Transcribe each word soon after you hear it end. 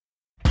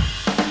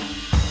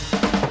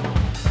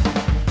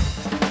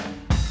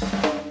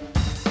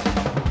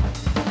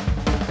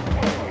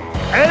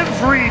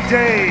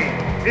day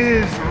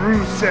is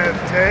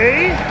Rusev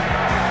Day.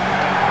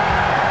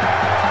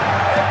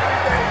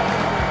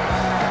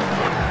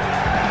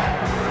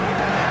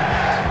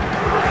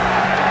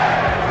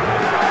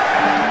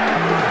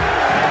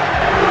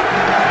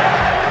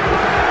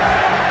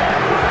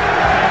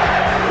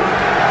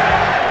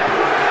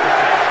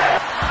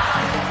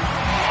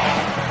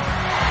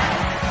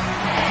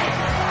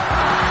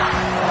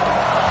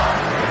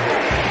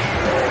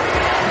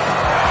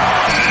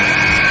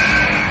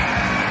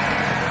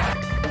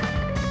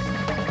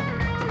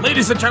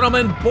 Ladies and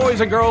gentlemen,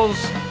 boys and girls,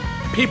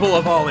 people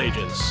of all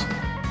ages,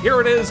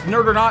 here it is,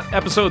 Nerd or Not,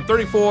 episode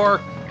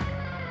 34,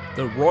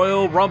 the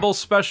Royal Rumble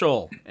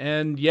special.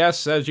 And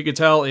yes, as you can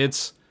tell,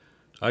 it's,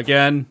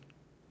 again,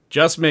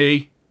 just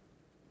me.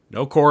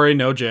 No Corey,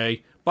 no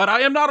Jay. But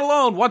I am not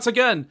alone, once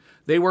again.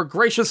 They were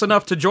gracious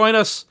enough to join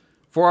us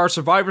for our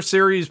Survivor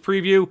Series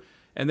preview,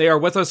 and they are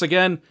with us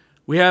again.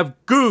 We have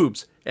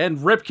Goobs and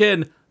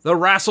Ripkin, the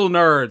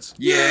WrassleNerds.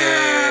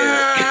 Yeah!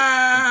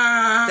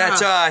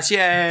 That's us,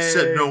 yay!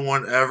 Said no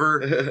one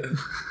ever.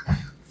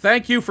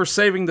 Thank you for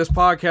saving this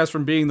podcast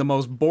from being the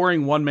most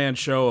boring one-man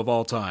show of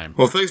all time.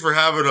 Well, thanks for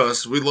having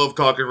us. We love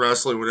talking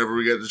wrestling whenever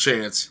we get the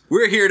chance.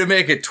 We're here to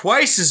make it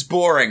twice as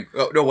boring.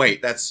 Oh, no,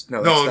 wait, that's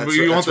you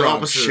want the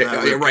opposite of that.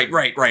 Oh, yeah, right.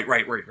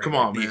 Come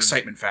on, the man.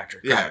 excitement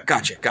factor. Yeah.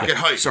 Gotcha. Get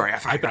hyped. Sorry, I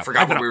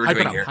forgot what we were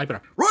doing here. Hype it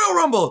up. Royal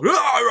Rumble!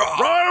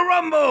 Royal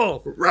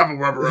Rumble!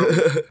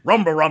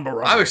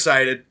 Rumble. I'm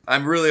excited.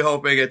 I'm really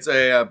hoping it's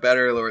a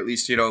better, or at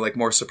least, like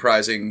more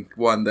surprising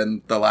one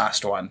than the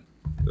last one.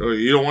 Oh,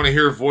 you don't want to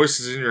hear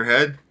voices in your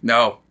head?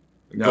 No.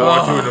 Go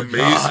on to an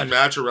amazing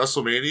match at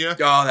WrestleMania?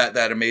 Oh,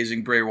 that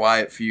amazing Bray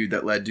Wyatt feud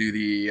that led to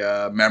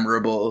the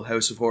memorable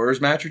House of Horrors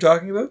match you're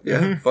talking about?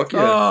 Yeah, Fuck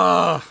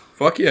yeah.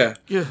 Fuck yeah.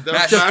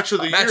 That's match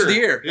of the year. Match of the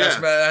year. Yeah.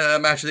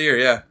 That's match of the year,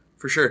 yeah.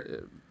 For sure.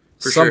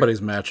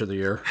 Somebody's match of the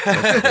year.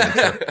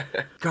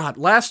 God,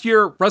 last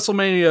year,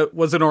 WrestleMania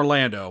was in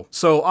Orlando.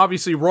 So,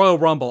 obviously, Royal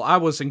Rumble, I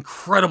was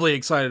incredibly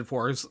excited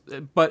for.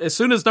 But as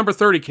soon as number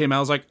 30 came out, I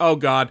was like, oh,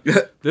 God,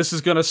 this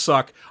is going to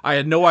suck. I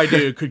had no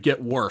idea it could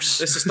get worse.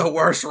 This is the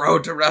worst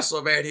road to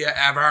WrestleMania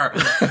ever.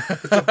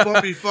 It's a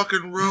bumpy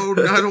fucking road,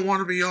 and I don't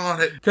want to be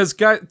on it. Because,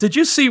 guys, did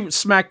you see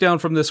SmackDown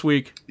from this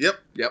week?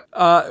 Yep.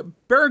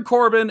 Baron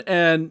Corbin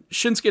and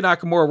Shinsuke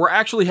Nakamura were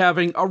actually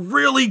having a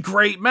really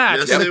great match.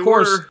 Yes, and, they of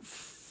course, were.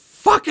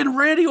 fucking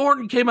Randy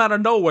Orton came out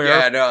of nowhere.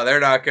 Yeah, no, they're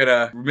not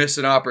gonna miss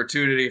an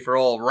opportunity for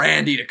old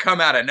Randy to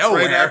come out of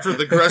nowhere. Right after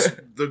the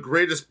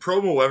greatest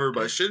promo ever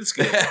by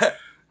Shinsuke.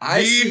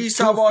 I see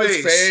someone's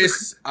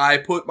face. I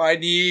put my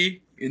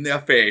knee in their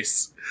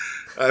face.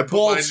 I put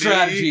Bold my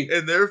strategy. knee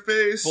in their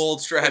face.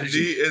 Bold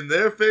strategy. Knee in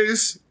their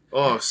face.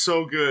 Oh,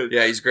 so good.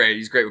 Yeah, he's great.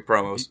 He's great with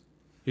promos.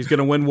 He's going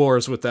to win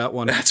wars with that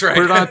one. That's right.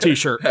 Put it on a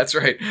t-shirt. That's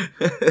right.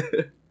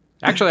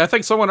 Actually, I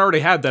think someone already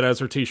had that as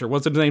their t-shirt.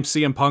 What's his name?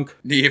 CM Punk?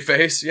 Knee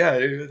face? Yeah.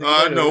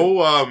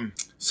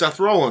 Seth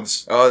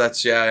Rollins. Oh,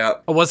 that's, yeah.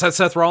 Oh, was that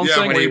Seth Rollins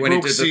thing? When he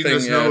broke did the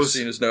Cena's thing, nose.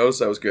 Cena's nose,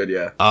 that was good,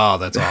 yeah. Oh,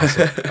 that's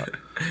awesome.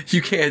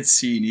 You can't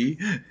see knee.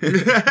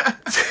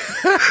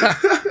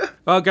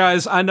 Well,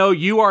 guys, I know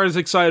you are as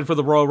excited for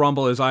the Royal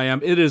Rumble as I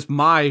am. It is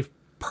my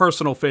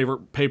personal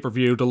favorite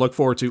pay-per-view to look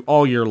forward to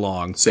all year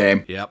long.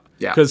 Same. Yep.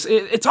 Yeah. Because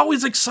it's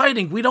always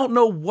exciting. We don't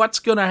know what's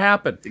going to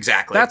happen.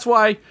 Exactly. That's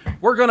why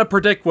we're going to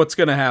predict what's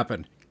going to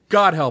happen.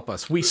 God help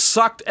us. We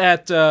sucked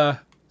at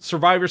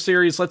Survivor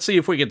Series. Let's see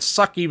if we can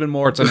suck even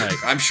more tonight.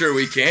 I'm sure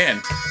we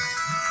can.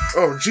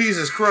 Oh,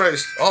 Jesus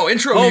Christ. Oh,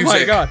 intro Oh,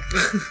 music. my God.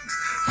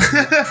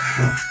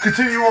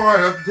 Continue on. I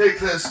have to take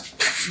this.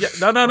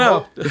 Yeah,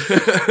 no.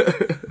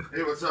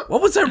 Hey, what's up?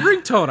 What was that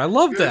ringtone? I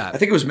love that. I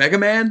think it was Mega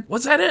Man.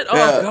 Was that it?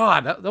 Oh,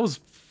 God. That was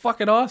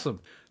fucking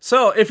awesome.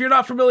 So, if you're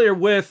not familiar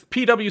with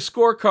PW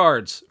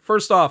Scorecards,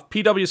 first off,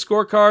 PW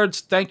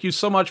Scorecards, thank you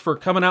so much for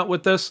coming out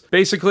with this.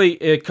 Basically,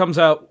 it comes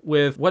out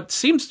with what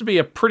seems to be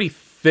a pretty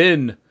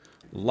thin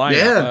lineup.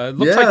 Yeah, It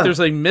looks like there's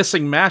a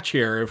missing match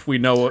here, if we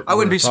know what I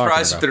wouldn't we're be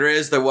surprised if talking there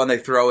is the one they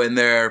throw in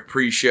there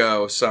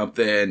pre-show,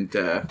 something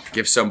to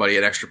give somebody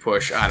an extra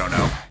push. I don't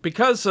know. about.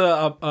 Because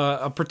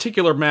a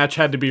particular match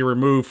had to be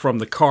removed from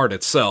the card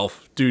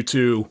itself due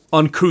to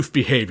uncouth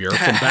behavior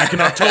from back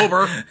in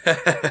October.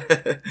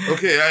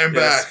 Okay, I am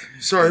back.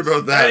 Sorry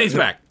about that. And he's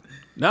back.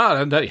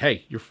 No,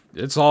 hey,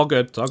 it's all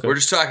good. It's all good. We're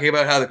just talking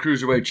about how the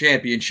Cruiserweight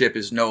Championship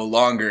is no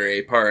longer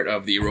a part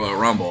of the Royal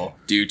Rumble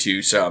due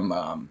to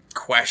some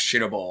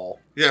questionable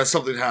Yeah,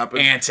 something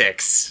happened.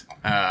 antics.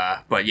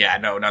 But yeah,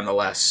 no,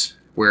 nonetheless,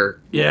 we're...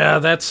 Yeah,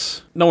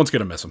 no one's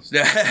going to miss him.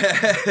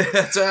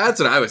 that's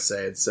what I was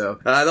saying. So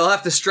they'll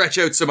have to stretch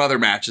out some other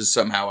matches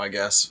somehow, I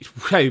guess.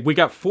 Hey, we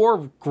got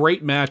 4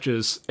 great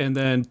matches and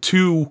then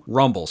 2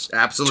 Rumbles.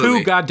 Absolutely.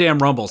 2 goddamn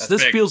Rumbles. That's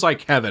This big. feels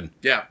like heaven.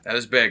 Yeah, that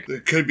is big.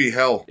 It could be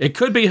hell. It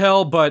could be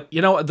hell, but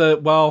you know,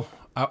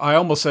 I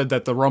almost said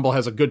that the Rumble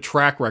has a good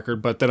track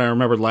record, but then I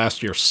remembered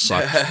last year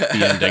sucked,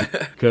 the ending.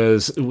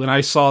 Because when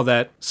I saw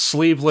that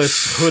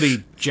sleeveless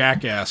hoodie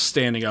jackass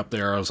standing up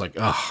there, I was like,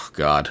 oh,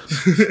 God.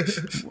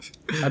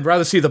 I'd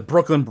rather see the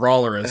Brooklyn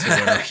Brawler as the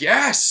winner,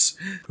 Yes.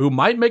 who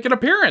might make an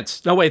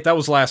appearance. No, wait, that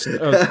was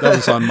that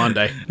was on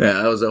Monday. Yeah,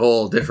 that was a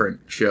whole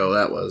different show.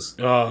 That was.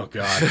 Oh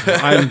God,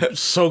 I'm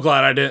so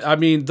glad I didn't. I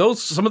mean,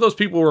 some of those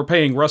people were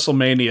paying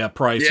WrassleMania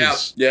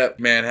prices. Yep.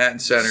 Manhattan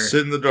Center.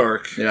 Sit in the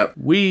dark. Yep.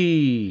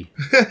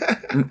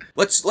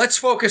 Let's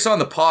focus on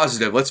the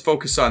positive. Let's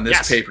focus on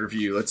this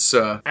pay-per-view. Let's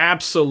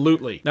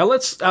Absolutely. Now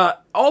let's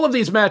all of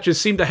these matches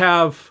seem to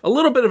have a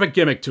little bit of a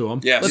gimmick to them.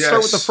 Yes. Let's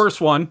start with the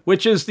first one,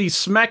 which is the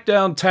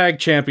SmackDown Tag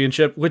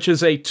Championship, which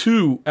is a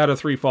 2 out of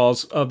 3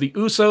 falls of the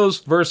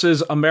Usos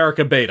versus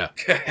America Beta.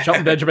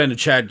 Shelton Benjamin and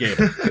Chad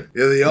Gable.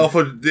 Yeah,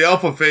 the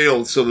alpha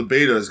failed, so the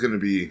beta is going to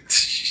be.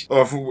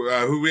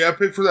 Who we have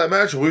picked for that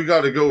match? We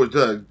got to go with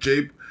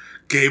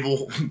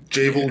Gable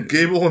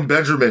and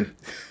Benjamin.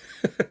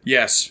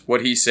 Yes,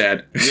 what he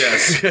said.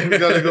 Yes, we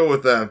got to go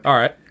with them. All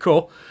right,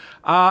 cool.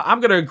 I'm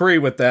going to agree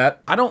with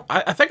that.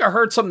 I think I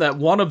heard something that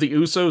one of the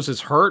Usos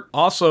is hurt.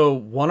 Also,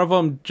 one of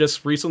them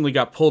just recently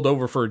got pulled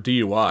over for a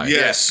DUI.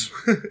 Yes,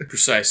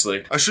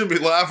 precisely. I shouldn't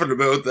be laughing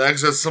about that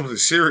because that's something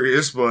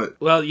serious, but...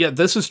 Well, yeah,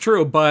 this is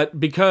true, but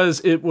because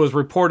it was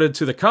reported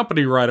to the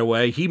company right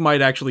away, he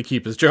might actually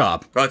keep his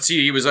job. Well,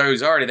 see, he was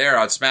already there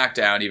on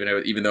SmackDown,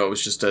 even though it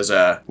was just as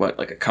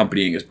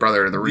accompanying his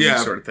brother to the ring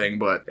sort of thing.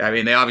 But, I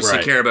mean, they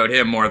obviously care about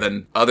him more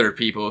than other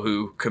people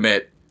who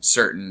commit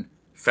certain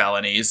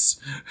felonies.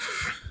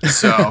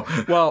 So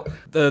well,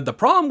 the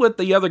problem with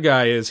the other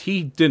guy is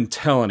he didn't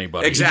tell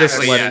anybody.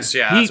 Exactly. That's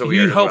what we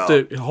heard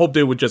hoped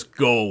it would just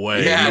go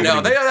away. Yeah,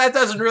 that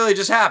doesn't really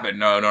just happen.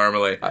 No,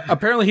 normally.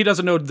 Apparently, he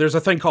doesn't know there's a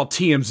thing called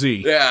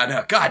TMZ. Yeah,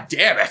 no. God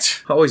damn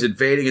it! Always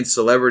invading in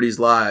celebrities'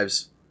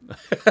 lives.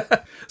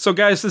 So,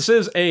 guys, this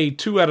is a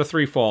 2 out of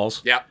 3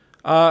 falls. Yeah.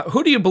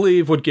 Who do you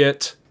believe would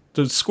get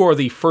to score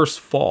the first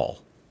fall?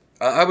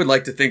 I would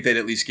like to think they'd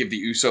at least give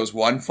the Usos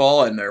one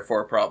fall and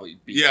therefore probably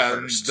be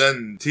first.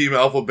 Then Team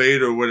Alpha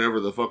Beta or whatever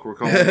the fuck we're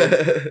calling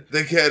them.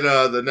 They had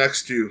the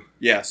next two.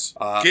 Yes.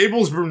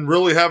 Gable's been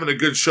really having a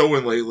good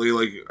showing lately.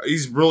 Like,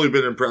 he's really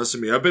been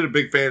impressing me. I've been a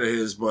big fan of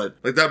his, but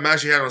like that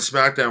match he had on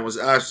SmackDown was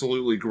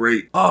absolutely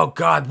great. Oh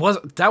God,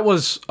 that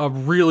was a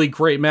really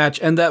great match.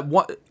 And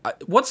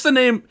what's the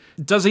name?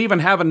 Does he even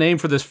have a name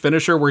for this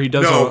finisher where he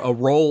does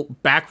a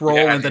back roll,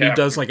 and then he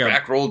does like a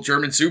back roll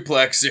German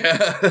suplex?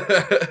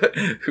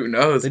 Yeah. Who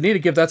knows? They need to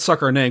give that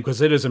sucker a name because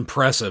it is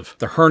impressive.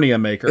 The hernia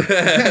maker.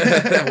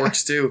 That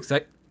works too.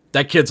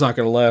 That kid's not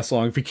going to last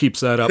long if he keeps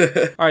that up.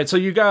 All right, so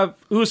you got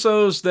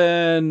Usos,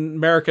 then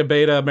American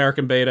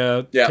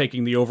Beta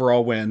taking the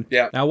overall win.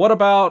 Yeah. Now, what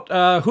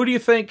about who do you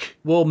think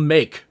will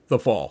make the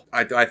fall?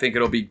 I think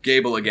it'll be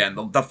Gable again.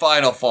 The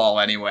final fall,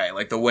 anyway.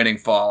 Like the winning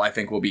fall, I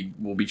think will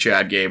be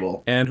Chad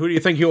Gable. And who do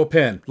you think he will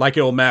pin? Like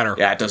it will matter.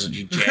 Yeah, it doesn't.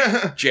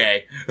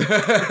 Jay.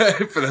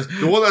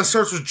 The one that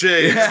starts with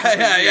J.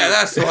 Yeah.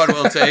 That's the one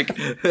we'll take.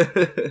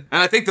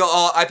 And I think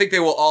they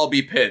will all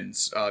be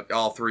pins.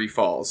 All 3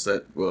 falls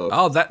that will.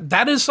 Oh,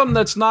 that is something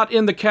that's not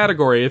in the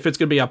category. If it's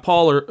going to be a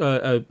fall or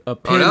a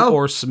pin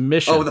or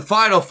submission. Oh, the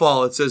final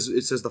fall. It says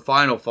the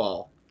final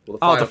fall.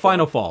 Well, the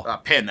final fall.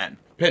 Pin then.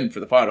 Pin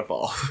for the final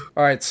fall.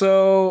 All right,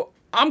 so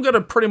I'm going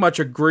to pretty much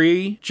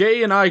agree.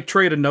 Jay and I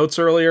traded notes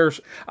earlier.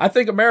 I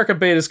think American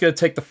Beta is going to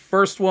take the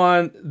first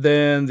one,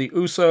 then the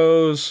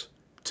Usos,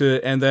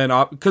 and then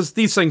because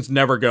these things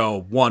never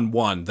go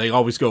 1-1. They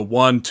always go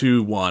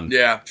 1-2-1.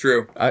 Yeah,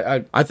 true.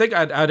 I think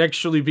I'd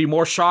actually be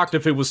more shocked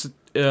if it was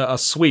a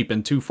sweep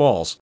in 2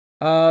 falls.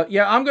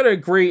 Yeah, I'm going to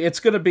agree.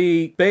 It's going to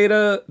be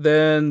Beta,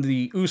 then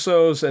the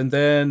Usos, and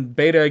then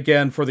Beta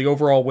again for the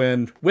overall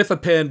win with a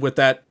pin with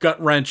that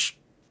gut-wrench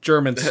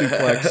German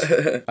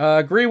suplex.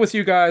 Agree with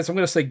you guys. I'm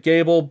going to say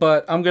Gable,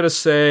 but I'm going to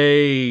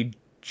say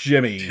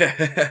Jimmy.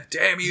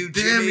 Damn you, Jimmy.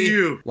 Damn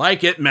you.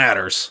 Like it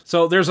matters.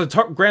 So there's a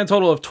grand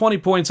total of 20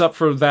 points up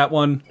for that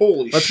one.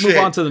 Holy shit. Let's move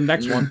on to the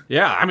next one.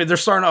 Yeah, I mean, they're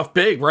starting off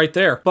big right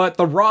there. But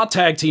the Raw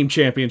Tag Team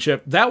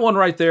Championship, that one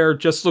right there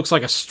just looks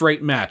like a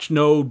straight match.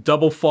 No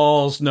double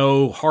falls,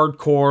 no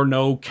hardcore,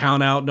 no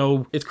count out,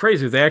 no... It's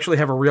crazy. They actually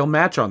have a real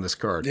match on this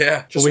card.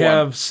 Yeah, just we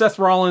have Seth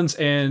Rollins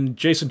and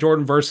Jason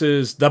Jordan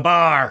versus The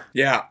Bar.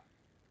 Yeah.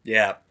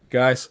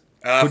 Guys...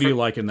 Who do you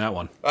like in that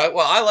one?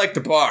 Well, I like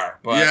the Bar,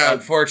 but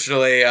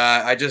unfortunately,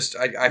 I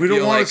we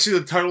don't want to see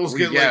the titles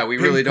get we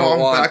really don't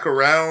want back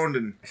around,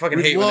 and I fucking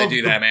hate when they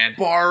do that, man.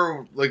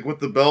 Bar like with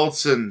the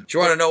belts, and do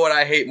you want to know what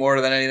I hate more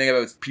than anything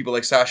about people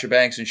like Sasha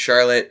Banks and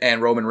Charlotte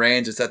and Roman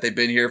Reigns? It's that they've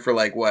been here for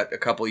like a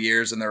couple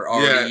years, and they're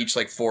already each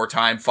like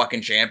 4-time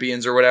fucking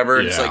champions or whatever.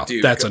 And it's like,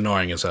 dude, that's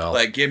annoying as hell.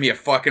 Like, give me a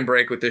fucking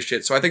break with this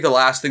shit. So I think the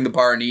last thing the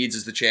Bar needs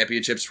is the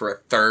championships for a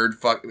third.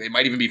 It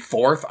might even be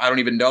 4th. I don't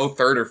even know,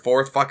 3rd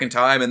or 4th fucking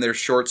time in their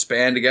short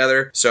span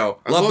together. So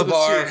love the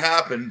bar. To see it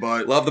happen,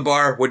 but love the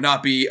bar. Would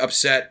not be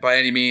upset by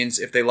any means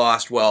if they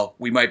lost. Well,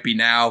 we might be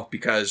now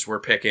because we're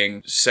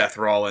picking Seth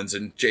Rollins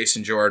and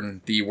Jason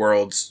Jordan, the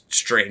world's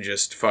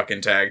strangest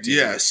fucking tag team.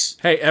 Yes.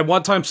 Hey, at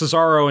one time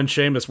Cesaro and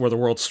Sheamus were the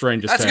world's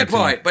strangest That's tag a good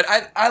point. team. But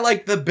I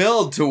like the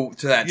build to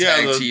that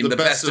tag team. The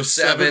best of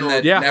seven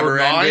that never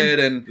ended.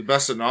 And the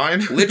best of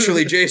 9.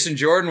 literally, Jason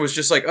Jordan was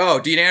just like, oh,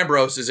 Dean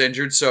Ambrose is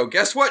injured, so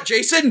guess what,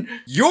 Jason?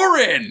 You're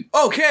in!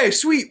 Okay,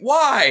 sweet,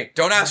 why?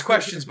 Don't ask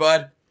questions,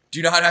 bud.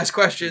 Do not ask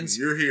questions.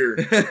 You're here.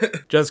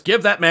 Just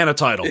give that man a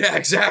title. Yeah,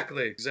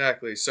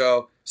 exactly.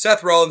 So,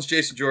 Seth Rollins,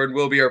 Jason Jordan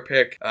will be our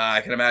pick.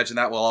 I can imagine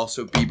that will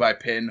also be by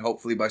pin,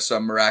 hopefully by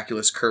some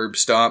miraculous curb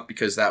stomp,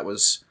 because that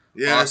was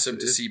awesome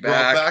to see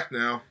back. Back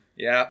now.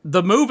 Yeah.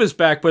 The move is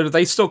back, but are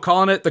they still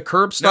calling it the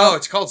curb stomp? No,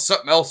 it's called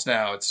something else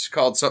now. It's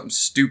called something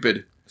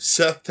stupid.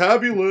 Seth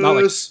Tabulous. Not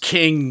like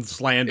King's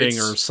Landing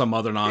or some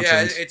other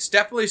nonsense. Yeah, it's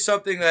definitely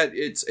something that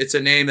it's a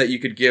name that you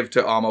could give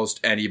to almost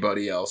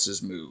anybody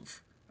else's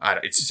move.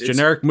 It's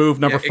generic move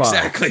number 5.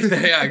 Exactly.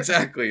 Yeah,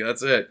 exactly.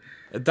 That's it.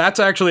 That's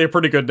actually a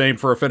pretty good name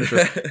for a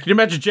finisher. Can you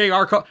imagine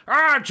JR call?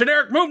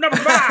 Generic move number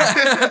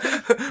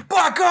 5.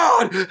 By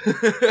God!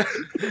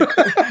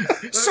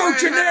 So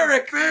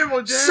generic.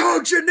 Family,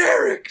 so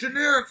generic.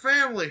 Generic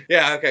family.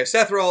 Yeah. Okay.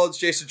 Seth Rollins,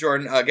 Jason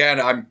Jordan. Again,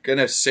 I'm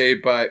gonna say,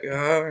 but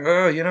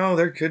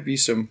there could be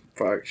some.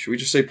 Fuck. Should we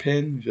just say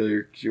pin?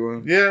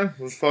 Yeah.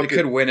 They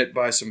could win it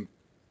by some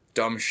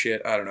dumb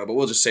shit. I don't know, but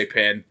we'll just say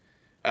pin.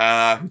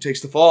 Who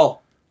takes the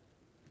fall?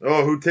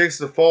 Oh, who takes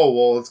the fall?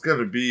 Well, it's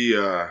gonna be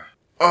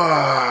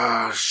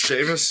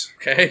Sheamus.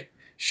 Okay.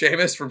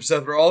 Sheamus from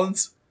Seth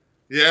Rollins?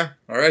 Yeah.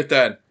 All right,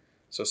 then.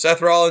 So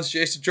Seth Rollins,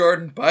 Jason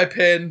Jordan, by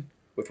pin,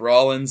 with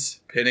Rollins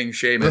pinning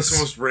Sheamus. That's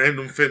the most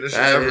random finish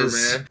ever,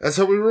 man. That's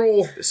how we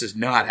roll. This is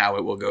not how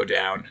it will go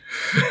down.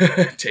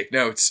 Take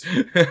notes.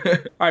 All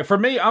right, for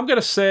me, I'm going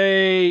to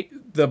say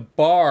the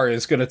bar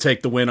is going to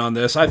take the win on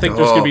this. I think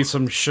there's going to be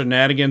some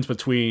shenanigans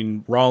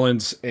between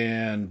Rollins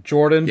and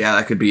Jordan. Yeah,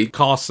 that could be.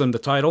 Cost them the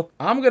title.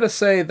 I'm going to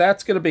say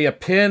that's going to be a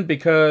pin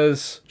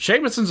because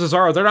Sheamus and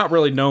Cesaro, they're not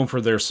really known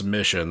for their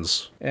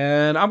submissions.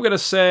 And I'm going to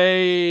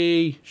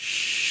say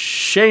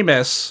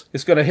Sheamus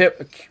is going to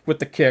hit with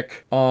the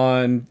kick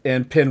on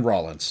and pin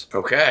Rollins.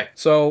 Okay.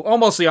 So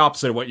almost the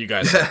opposite of what you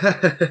guys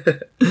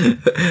said.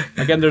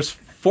 Again, there's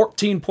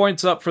 14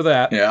 points up for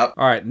that. Yeah.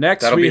 All right,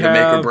 next that'll we be have... the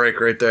make or break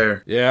right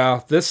there.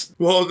 Yeah, this...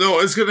 Well, no,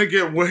 it's going to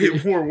get way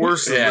more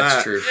worse than that.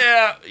 That's true.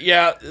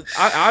 Yeah.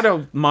 I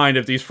don't mind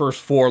if these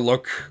first 4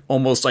 look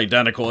almost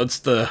identical. It's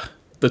the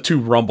 2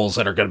 Rumbles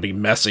that are going to be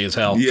messy as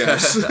hell.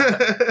 Yes.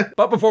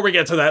 But before we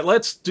get to that,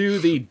 let's do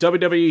the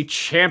WWE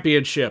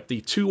Championship,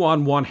 the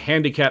 2-on-1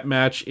 handicap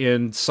match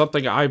in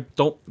something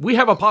we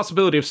have a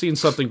possibility of seeing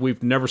something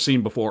we've never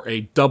seen before,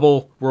 a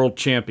double world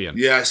champion.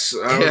 Yes,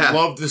 I would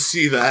love to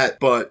see that,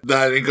 but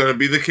that ain't going to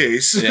be the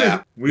case.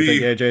 Yeah. You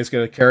think AJ's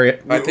going to carry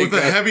it? With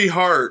a heavy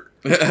heart,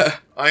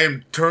 I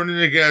am turning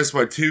against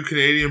my 2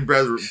 Canadian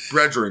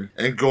brethren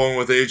and going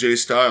with AJ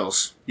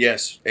Styles.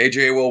 Yes,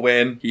 AJ will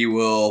win. He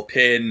will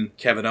pin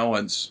Kevin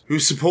Owens,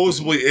 who's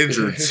supposedly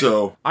injured,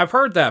 so... I've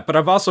heard that, but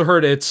I've also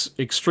heard it's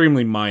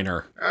extremely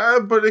minor.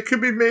 But it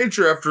could be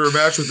major after a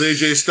match with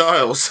AJ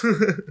Styles.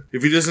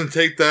 If he doesn't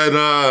take that,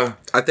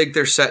 I think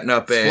they're setting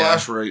up a...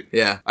 splash rate.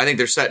 Yeah, I think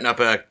they're setting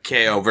up a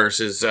KO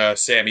versus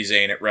Sami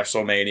Zayn at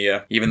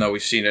WrestleMania. Even though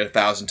we've seen it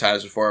 1,000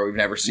 times before, we've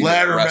never seen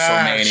Ladder it at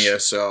WrestleMania,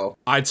 match. So...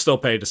 I'd still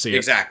pay to see it.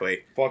 Exactly.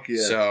 Fuck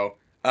yeah. So...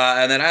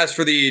 and then as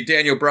for the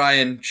Daniel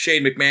Bryan,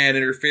 Shane McMahon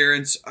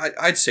interference,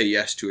 I'd say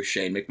yes to a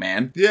Shane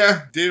McMahon.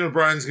 Yeah, Daniel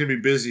Bryan's going to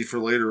be busy for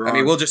later on. I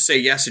mean, we'll just say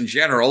yes in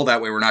general.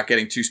 That way we're not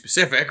getting too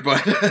specific. But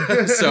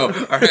so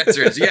our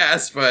answer is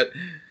yes, but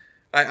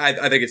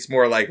I think it's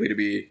more likely to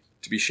be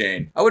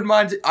Shane. I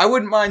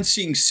wouldn't mind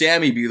seeing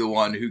Sammy be the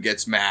one who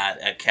gets mad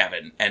at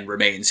Kevin and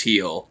remains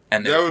heel.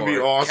 And that would be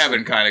awesome.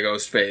 Kevin kind of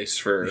goes face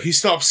for... He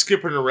stops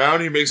skipping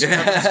around. He makes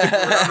Kevin skip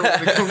around when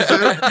he comes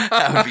in.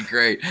 That would be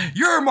great.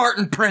 You're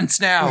Martin Prince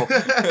now.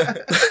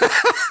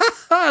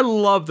 I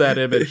love that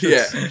image.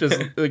 It's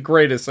just the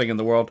greatest thing in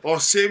the world. Oh,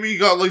 Sammy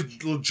got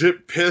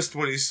legit pissed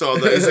when he saw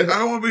that. He's like, I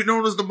don't want to be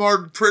known as the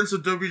Martin Prince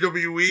of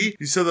WWE.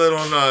 He said that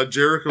on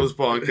Jericho's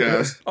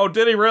podcast. Oh,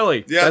 did he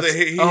really? Yeah,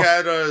 he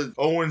had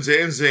Owens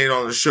and Zayn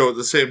on the show at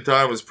the same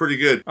time. It was pretty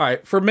good. All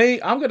right, for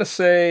me, I'm going to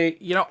say,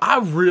 I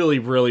really,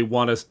 really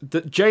want to...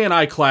 Jay and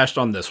I clashed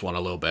on this one a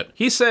little bit.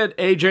 He said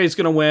AJ's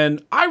going to win.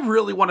 I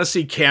really want to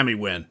see Cammy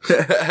win.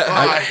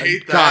 I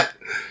hate that.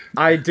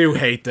 I do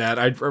hate that.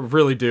 I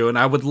really do. And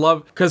I would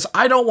love... Because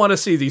I don't want to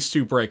see these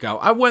two break out.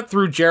 I went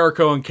through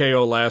Jericho and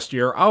KO last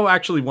year. I'll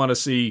actually want to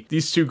see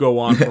these two go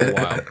on for a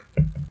while.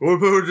 What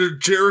about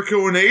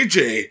Jericho and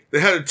AJ? They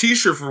had a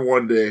t-shirt for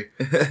one day.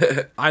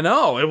 I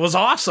know. It was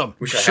awesome.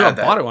 Wish I had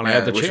bought it when I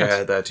had the wish chance. I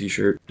had that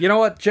t-shirt. You know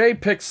what? Jay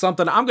picked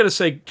something. I'm going to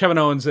say Kevin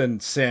Owens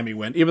and Sammy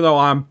win, even though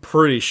I'm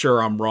pretty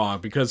sure I'm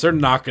wrong, because they're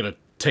not going to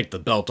take the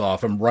belt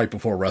off him right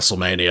before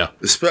WrestleMania.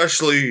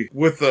 Especially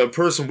with the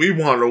person we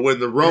want to win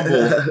the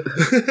Rumble.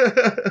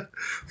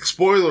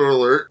 Spoiler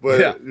alert,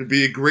 but it'd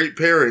be a great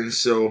pairing,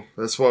 so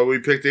that's why we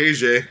picked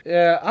AJ.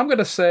 Yeah, I'm going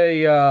to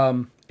say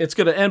it's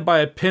going to end by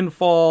a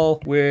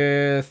pinfall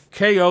with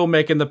KO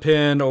making the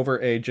pin over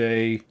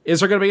AJ. Is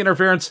there going to be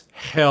interference?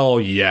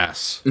 Hell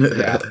yes.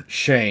 Yeah,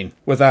 Shane.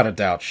 Without a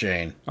doubt,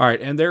 Shane. All right,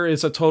 and there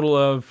is a total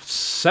of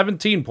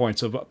 17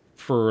 points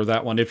for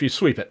that one if you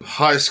sweep it.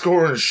 High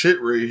scoring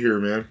shit right here,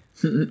 man.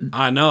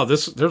 I know,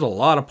 there's a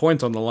lot of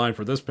points on the line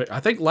for this. I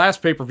think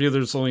last pay-per-view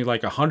there's only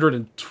like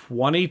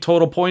 120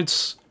 total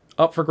points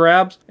up for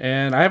grabs,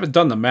 and I haven't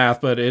done the math,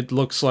 but it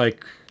looks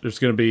like there's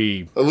going to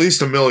be at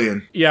least 1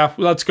 million. Yeah,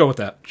 let's go with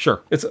that.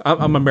 Sure.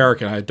 I'm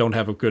American. I don't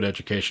have a good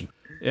education.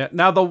 Yeah.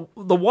 Now, the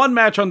one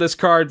match on this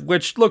card,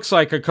 which looks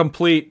like a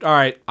complete... All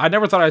right, I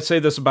never thought I'd say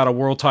this about a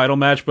world title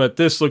match, but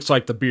this looks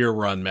like the beer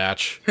run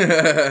match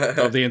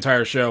of the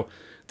entire show.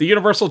 The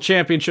Universal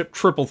Championship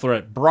triple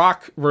threat.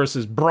 Brock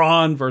versus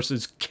Braun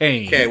versus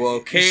Kane. Okay,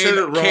 well,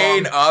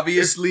 Kane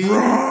obviously...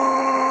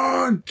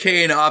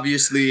 Kane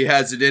obviously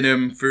has it in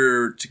him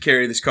to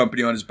carry this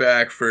company on his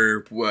back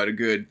for, a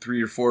good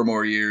 3 or 4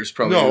 more years,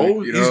 probably.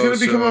 No, he's going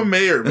to become a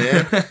mayor,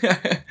 man.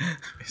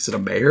 Is it a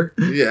mayor?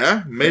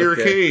 Yeah, Mayor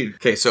Kane.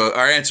 Okay, so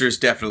our answer is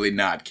definitely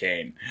not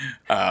Kane.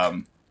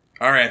 Our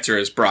answer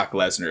is Brock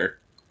Lesnar,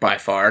 by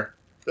far.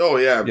 Oh,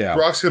 yeah.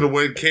 Brock's going to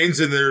win. Kane's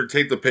in there to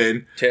take the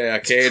pin. Yeah,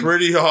 Kane. It's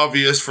pretty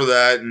obvious for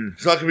that. And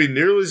it's not going to be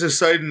nearly as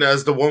exciting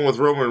as the one with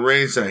Roman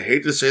Reigns. And I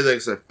hate to say that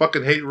because I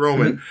fucking hate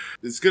Roman.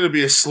 Mm-hmm. It's going to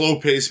be a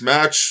slow-paced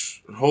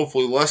match.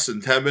 Hopefully less than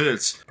 10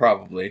 minutes.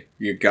 Probably.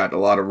 You got a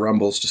lot of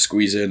rumbles to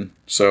squeeze in.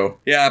 So,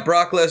 yeah,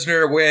 Brock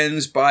Lesnar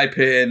wins by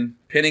pin.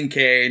 Pinning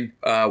Kane.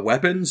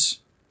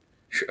 Weapons?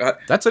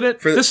 That's it.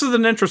 This is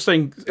an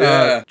interesting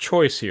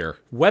choice here.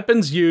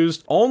 Weapons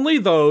used, only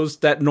those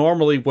that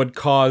normally would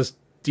cause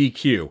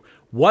DQ.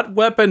 What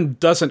weapon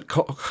doesn't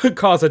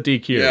cause a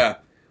DQ? Yeah.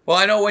 Well,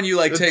 I know when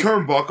you take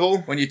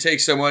turnbuckle. When you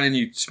take someone and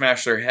you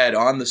smash their head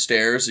on the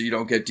stairs, you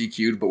don't get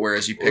DQ'd. But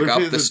whereas you pick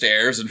up the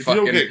stairs and you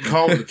don't get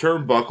called the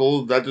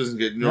turnbuckle, that doesn't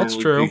get normally That's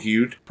true.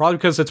 DQ'd. Probably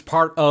because it's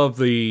part of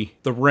the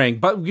ring.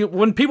 But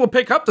when people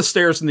pick up the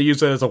stairs and they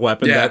use it as a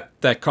weapon,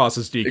 that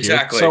causes DQ.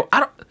 Exactly. So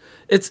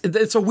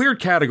it's a weird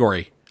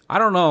category. I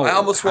don't know. I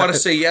almost want to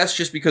say yes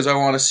just because I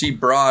want to see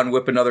Braun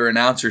whip another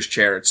announcer's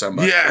chair at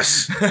somebody.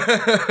 Yes!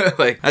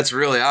 That's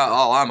really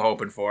all I'm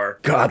hoping for.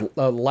 God,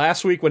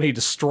 last week when he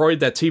destroyed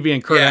that TV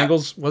and Kurt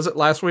Angle's, was it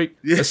last week?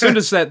 Yeah. As soon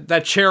as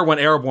that chair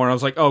went airborne, I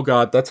was like, oh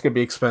God, that's going to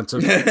be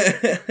expensive. So,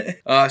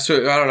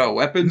 I don't know,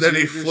 weapons? Then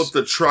he flipped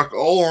the truck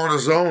all on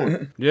his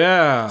own.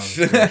 Yeah.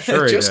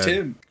 Sure just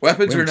him.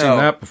 Weapons or no? We haven't seen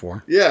that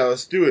before. Yeah,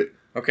 let's do it.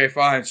 Okay,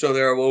 fine. So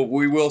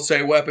we will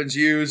say weapons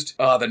used.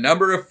 The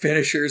number of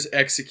finishers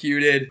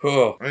executed.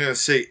 Oh. I'm gonna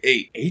say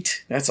 8.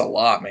 8? That's a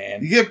lot,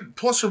 man. You get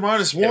plus or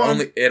minus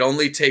 1. It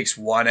only takes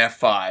 1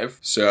 F5.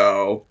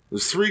 So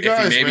there's 3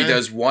 guys. If he maybe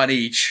does 1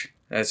 each.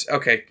 That's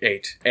okay.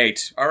 8.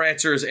 8. Our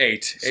answer is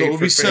 8. So it'll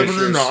be 7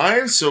 or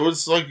 9. So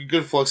it's like a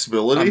good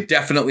flexibility. I'm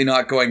definitely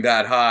not going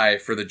that high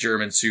for the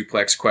German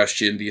suplex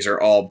question. These are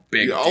all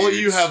big. Yeah, I'll let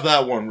you have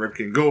that one,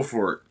 Ripken. Go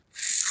for it.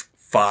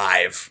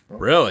 5.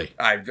 Really?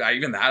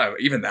 Even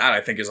that I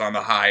think is on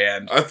the high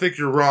end. I think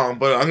you're wrong,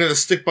 but I'm gonna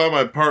stick by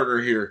my partner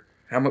here.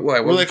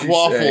 We're like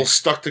waffles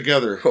stuck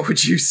together. What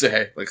would you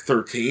say? Like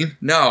 13?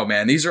 No,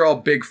 man. These are all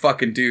big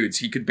fucking dudes.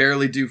 He could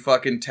barely do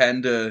fucking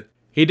 10 to...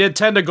 He did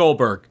 10 to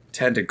Goldberg.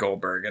 10 to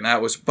Goldberg, and that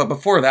was... But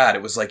before that,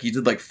 it was like he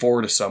did like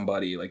 4 to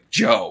somebody. Like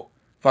Joe.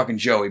 Fucking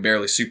Joe. He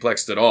barely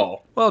suplexed at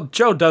all. Well,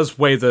 Joe does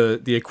weigh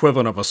the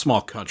equivalent of a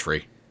small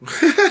country.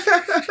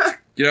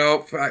 You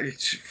know,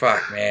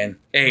 fuck, man.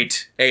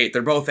 8.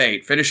 They're both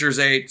 8. Finisher's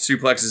 8.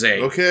 Suplex is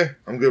 8. Okay,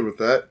 I'm good with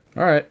that.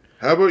 All right.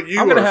 How about you,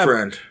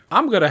 friend?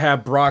 I'm going to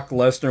have Brock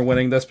Lesnar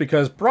winning this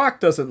because Brock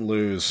doesn't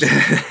lose.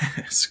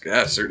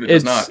 That certainly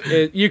does not.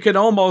 You can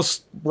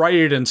almost write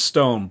it in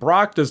stone.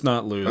 Brock does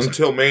not lose.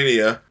 Until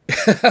Mania.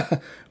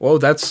 Well,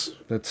 that's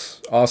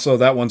also,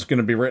 that one's going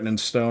to be written in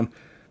stone.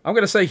 I'm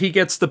going to say he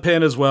gets the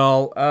pin as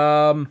well.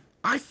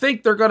 I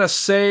think they're going to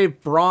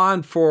save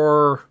Braun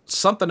for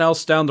something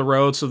else down the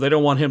road, so they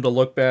don't want him to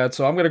look bad.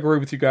 So I'm going to agree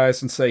with you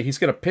guys and say he's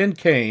going to pin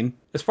Kane.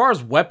 As far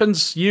as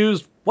weapons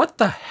used, what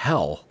the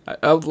hell?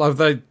 Are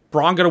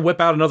Braun going to whip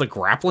out another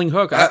grappling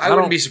hook? I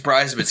wouldn't be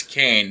surprised if it's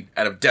Kane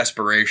out of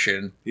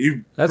desperation.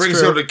 He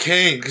brings out a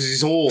Kane because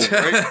he's old,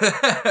 right?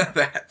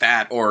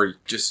 that, or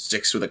just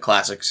sticks with a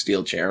classic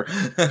steel chair.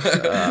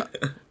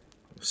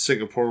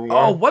 Singapore War.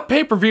 Oh, what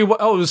pay-per-view?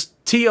 Oh, it was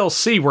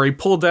TLC where he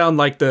pulled down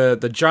like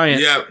the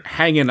giant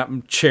hanging up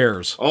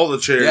chairs. All the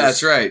chairs. Yeah,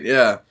 that's right.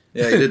 Yeah,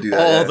 he did do that.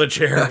 All the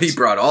chairs. He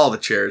brought all the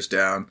chairs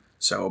down.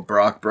 So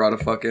Brock brought a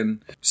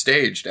fucking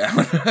stage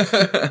down.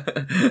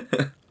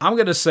 I'm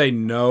going to say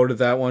no to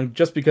that one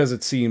just because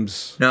it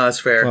seems... No, that's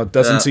fair. Well, it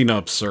doesn't seem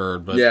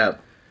absurd, but... Yeah.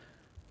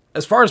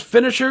 As far as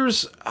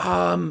finishers,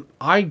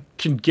 I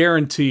can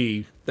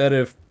guarantee that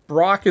if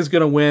Brock is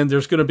going to win,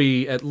 there's going to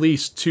be at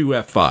least 2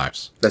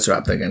 F5s. That's what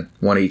I'm thinking.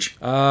 One each.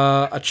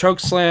 A choke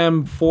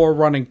slam, 4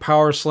 running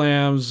power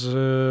slams.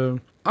 I'm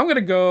going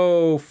to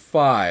go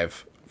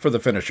 5 for the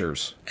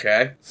finishers.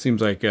 Okay.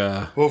 Seems like...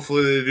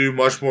 Hopefully they do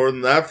much more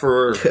than that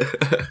for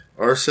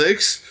our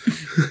sakes.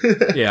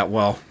 Yeah,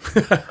 well...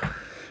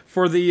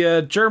 For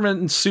the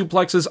German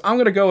suplexes, I'm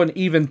going to go an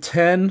even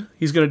 10.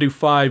 He's going to do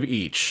 5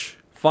 each.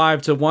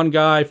 5 to one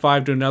guy,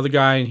 5 to another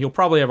guy, and he'll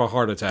probably have a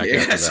heart attack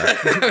after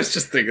that. I was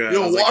just thinking that.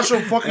 Yo, watch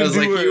him fucking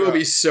do you would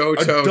be so a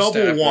toast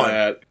double after one.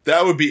 That.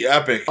 That would be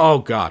epic. Oh,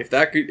 God. If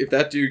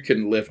that dude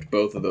can lift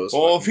both of those.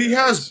 Well, if he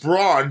has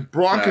Braun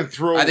can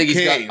throw I think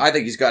Kane. I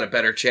think he's got a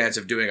better chance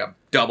of doing a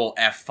double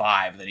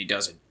F5 than he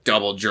does a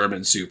double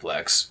German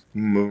suplex.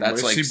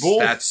 That's like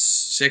that's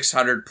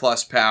 600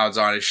 plus pounds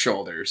on his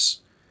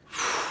shoulders.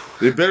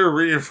 They better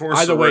reinforce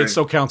Either the way, ring. it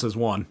still counts as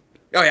 1.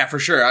 Oh yeah, for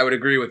sure. I would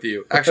agree with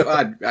you.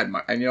 Actually,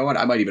 and you know what?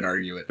 I might even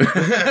argue it.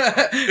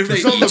 If They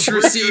it's on the each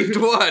brink- received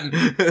 1.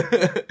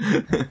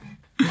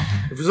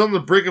 If it's on the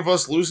brink of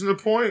us losing a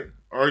point,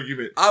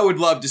 argument. I would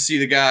love to see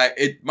the guy.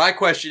 My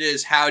question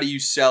is, how do you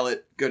sell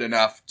it good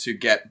enough to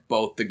get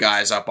both the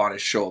guys up on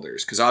his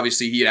shoulders? Because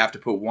obviously he'd have to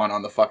put one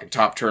on the fucking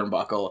top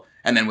turnbuckle,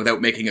 and then without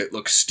making it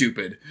look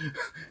stupid,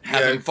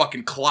 have him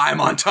fucking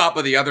climb on top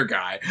of the other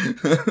guy.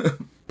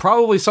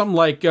 Probably something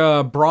like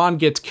Braun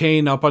gets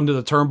Kane up under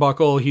the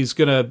turnbuckle. He's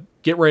going to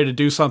get ready to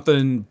do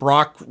something.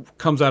 Brock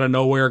comes out of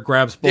nowhere,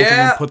 grabs both of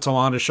them, puts them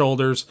on his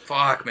shoulders.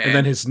 Fuck, man. And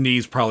then his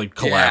knees probably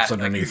collapse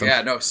underneath him.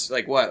 Yeah, no,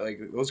 like what? Like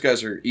those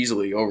guys are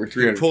easily over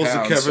 300 Pulls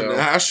pounds. the Kevin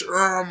Nash.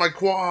 Oh, my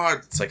quad.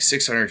 It's like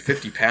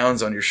 650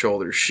 pounds on your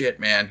shoulders. Shit,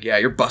 man. Yeah,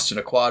 you're busting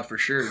a quad for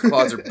sure. Your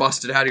quads are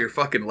busted out of your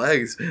fucking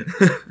legs.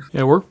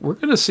 Yeah, we're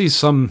going to see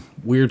some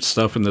weird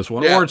stuff in this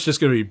one. Yeah. Or it's just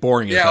going to be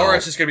boring as hell. Yeah, or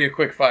it's just going to be a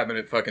quick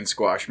 5-minute fucking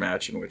squash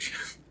match in which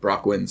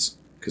Brock wins.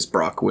 Because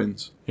Brock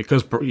wins.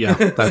 Because, yeah,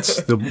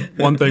 that's the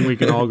one thing we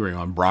can all agree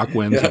on. Brock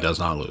wins, he does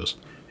not lose.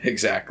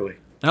 Exactly.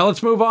 Now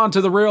let's move on to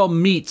the real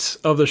meat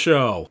of the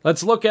show.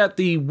 Let's look at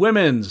the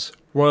women's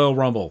Royal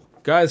Rumble.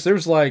 Guys,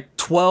 there's like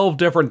 12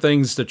 different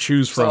things to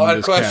choose from a lot in of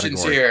this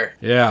questions category. here.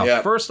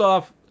 Yeah. First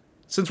off,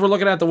 since we're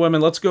looking at the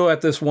women, let's go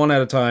at this one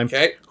at a time.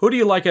 Okay. Who do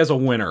you like as a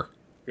winner?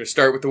 We're going to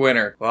start with the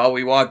winner. Well,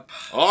 we want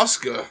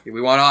Asuka.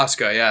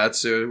 Asuka. Yeah,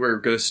 that's we're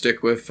going to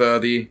stick with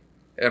the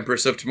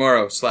Empress of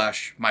Tomorrow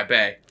 / my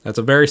bae. That's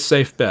a very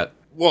safe bet.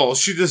 Well,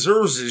 she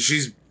deserves it.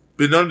 She's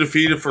been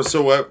undefeated for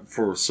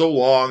so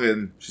long,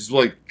 and she's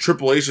like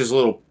Triple H's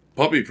little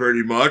puppy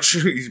pretty much.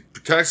 He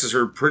protects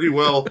her pretty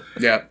well.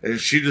 Yeah. And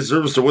she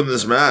deserves to win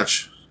this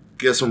match.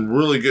 Get some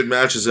really good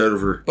matches out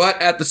of her.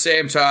 But at the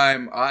same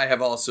time, I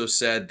have also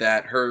said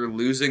that her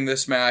losing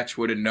this match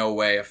would in no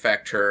way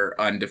affect her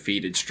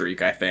undefeated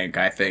streak, I think,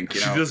 you know.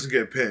 She doesn't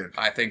get pinned.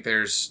 I think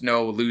there's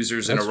no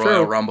losers in That's a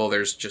Royal true. Rumble.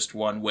 There's just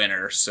one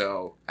winner.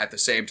 So at the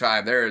same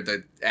time,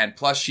 and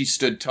plus she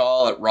stood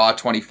tall at Raw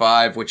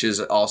 25, which is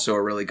also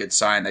a really good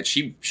sign that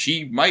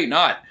she might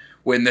not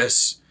win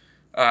this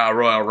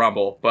Royal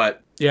Rumble.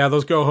 But Yeah,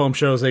 those go-home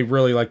shows, they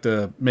really like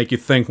to make you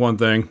think one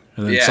thing,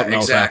 and then something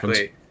else happens.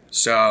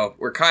 So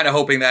we're kind of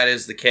hoping that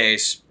is the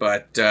case,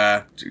 but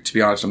to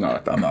be honest, I'm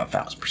not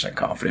 1,000%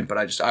 confident. But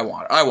I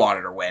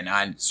wanted her to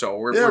win, so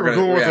we're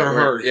going with our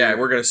heart. Yeah,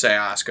 we're gonna say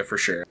Asuka for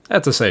sure.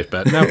 That's a safe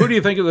bet. Now, who do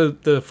you think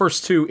the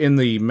first 2 in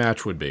the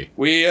match would be?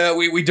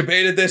 We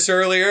debated this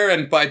earlier,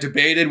 and by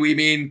debated we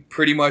mean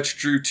pretty much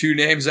drew 2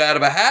 names out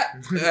of a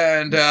hat,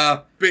 and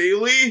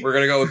Bailey? we're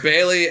gonna go with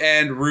Bailey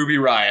and Ruby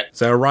Riott. Is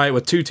that a Riot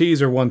with 2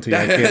 T's or 1 T?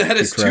 I can't That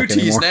is keep 2 track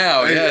T's anymore.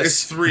 now. Yes.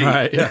 It's 3.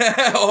 Right,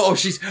 yeah. Well,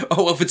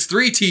 if it's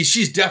 3 T's,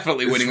 she's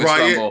definitely winning this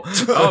Riott. Rumble.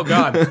 Oh,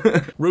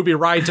 God. Ruby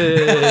Riot.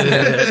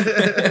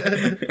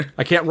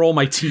 I can't roll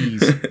my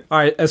T's. All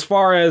right, as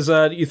far as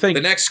you think...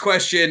 The next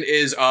question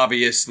is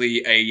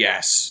obviously a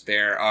yes.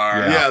 There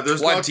are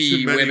There's not 20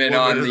 too many women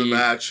on in the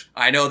match.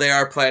 I know they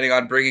are planning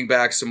on bringing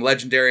back some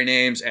legendary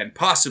names and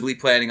possibly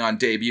planning on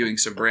debuting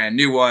some brand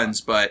new ones,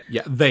 but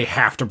Yeah, they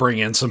have to bring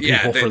in some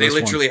people for they this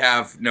literally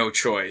have no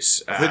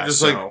choice. I think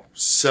there's like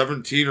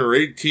 17 or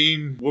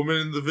 18 women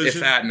in the if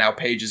division. that, now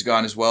Paige is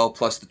gone as well,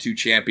 plus the 2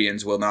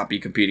 champions will not be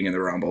competing in the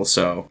Rumble.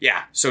 So,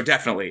 yeah. So,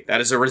 definitely.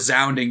 That is a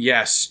resounding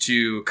yes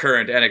to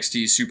current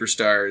NXT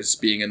superstars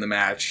being in the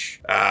match.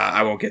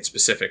 I won't get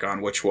specific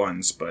on which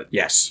ones, but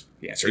yes.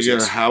 The answer is You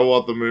gonna yes. howl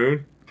at the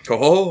moon?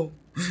 Oh.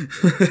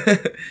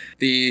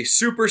 The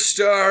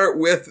superstar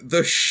with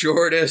the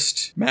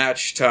shortest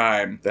match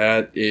time.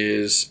 That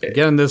is...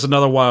 Again, there's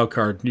another wild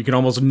card. You can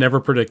almost never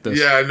predict this.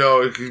 Yeah, I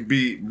know. It could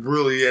be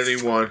really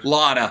anyone.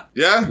 Lana.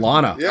 Yeah?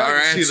 Lana. Yeah, Our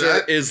I can see answer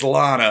that. is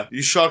Lana.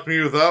 You shocked me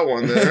with that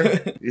one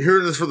there. You're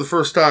hearing this for the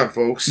first time,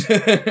 folks.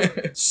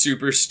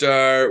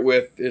 Superstar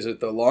with... Is it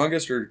the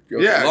longest or...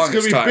 Okay, Yeah, it's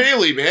longest gonna be time.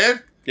 Bailey,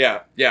 man.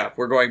 Yeah,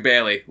 we're going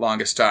Bailey,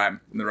 longest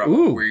time in the Rumble.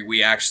 Ooh.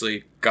 We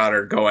actually got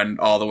her going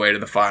all the way to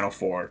the Final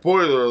 4.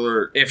 Spoiler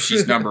alert. If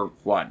she's number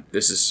 1.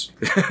 This is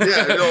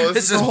Yeah, no,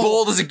 this is as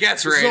bold as it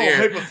gets It's right all here.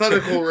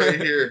 hypothetical right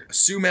here.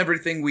 Assume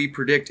everything we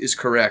predict is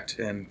correct,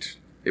 and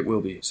it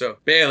will be. So,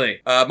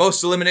 Bailey.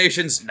 Most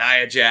eliminations,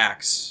 Nia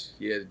Jax.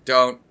 You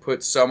don't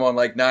put someone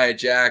like Nia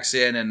Jax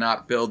in and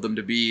not build them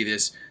to be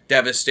this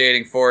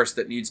devastating force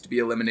that needs to be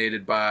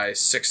eliminated by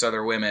 6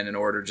 other women in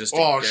order just to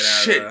get out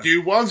shit,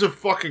 dude. What if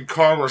fucking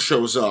Karma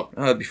shows up?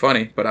 That'd be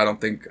funny, but I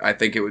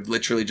think it would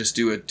literally just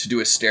do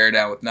a stare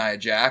down with Nia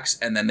Jax,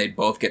 and then they'd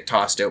both get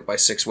tossed out by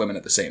 6 women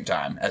at the same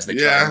time as they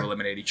try to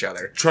eliminate each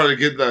other. Try to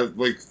get that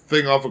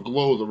thing off a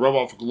glow, the rub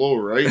off a glow,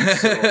 right?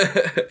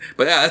 So.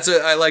 But yeah,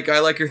 I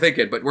like your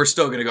thinking, but we're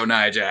still gonna go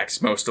Nia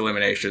Jax most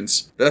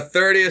eliminations. The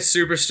 30th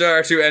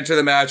superstar to enter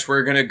the match,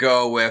 we're gonna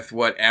go with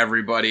what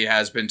everybody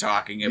has been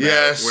talking about.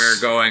 Yes. We're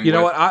going. You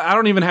know what? I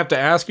don't even have to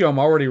ask you. I'm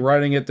already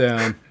writing it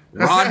down.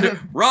 Ronda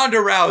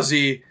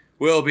Rousey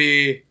will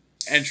be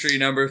entry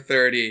number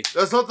 30.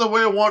 That's not the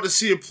way I want to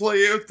see it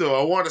play out, though.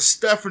 I want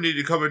Stephanie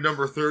to come in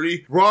number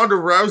 30, Ronda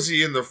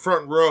Rousey in the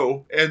front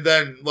row, and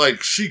then,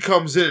 she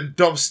comes in and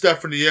dumps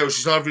Stephanie out.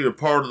 She's not even a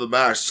part of the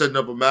match, setting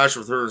up a match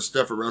with her and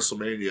Steph at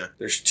WrestleMania.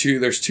 There's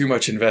too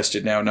much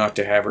invested now not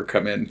to have her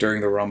come in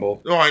during the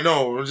Rumble. No, I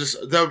know.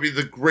 That would be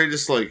the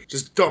greatest,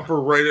 just dump her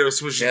right out as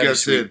soon as she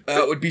gets in.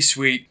 That would be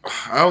sweet.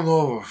 I don't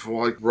know if I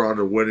like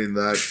Ronda winning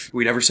that.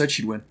 We never said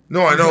she'd win.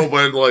 No, I know,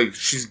 but,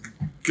 she's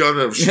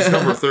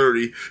number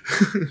 30.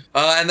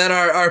 And then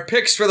our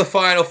picks for the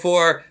Final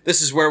Four.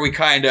 This is where we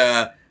kind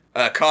of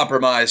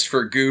compromised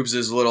for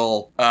Goobs'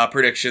 little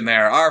prediction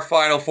there. Our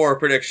Final Four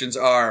predictions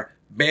are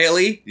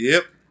Bayley.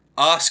 Yep.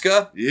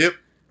 Asuka. Yep.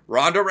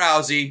 Ronda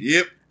Rousey.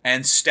 Yep.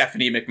 And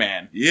Stephanie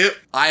McMahon. Yep.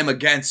 I am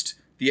against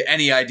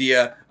any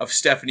idea of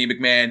Stephanie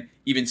McMahon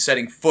even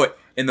setting foot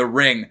in the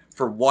ring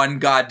for one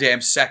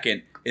goddamn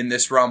second in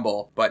this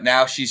Rumble. But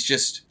now she's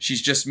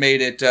just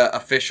made it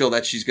official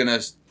that she's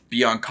gonna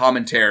be on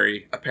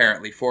commentary,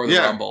 apparently, for the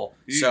Rumble.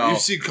 You've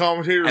seen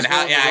commentators. And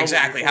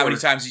exactly. Before. How many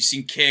times have you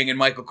seen King and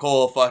Michael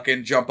Cole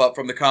fucking jump up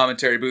from the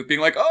commentary booth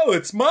being like, oh,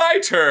 it's my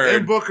turn.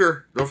 And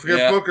Booker. Don't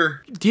forget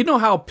Booker. Do you know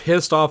how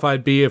pissed off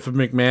I'd be if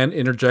McMahon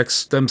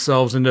interjects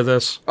themselves into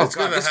this? It's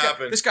going to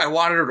happen. This guy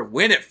wanted her to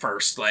win at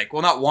first.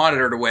 Not wanted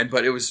her to win,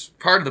 but it was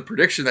part of the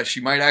prediction that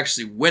she might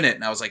actually win it.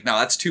 And I was like, no,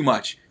 that's too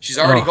much. She's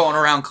already going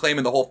around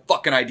claiming the whole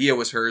fucking idea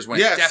was hers when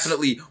it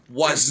definitely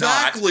was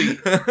not.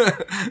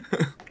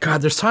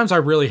 God, there's times I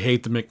really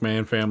hate the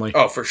McMahon family.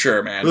 Oh, for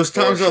sure, man. Those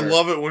times I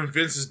love it when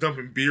Vince is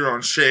dumping beer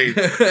on Shane.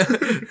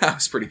 That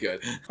was pretty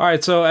good. All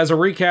right, so as a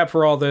recap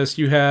for all this,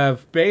 you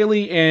have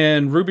Bayley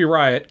and Ruby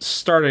Riott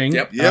starting.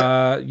 Yep.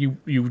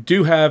 You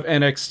do have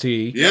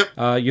NXT.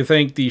 Yep. You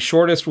think the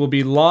shortest will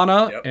be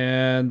Lana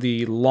and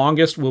the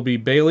longest will be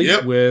Bayley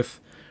with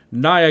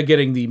Nia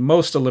getting the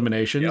most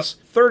eliminations.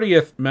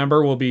 30th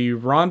member will be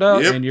Ronda,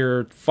 and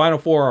your final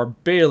four are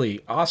Bayley,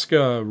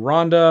 Asuka,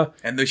 Ronda,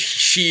 and the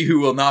she who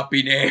will not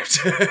be named.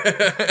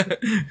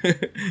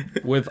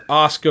 with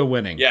Asuka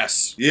winning.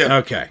 Yes. Yeah.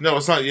 Okay. No,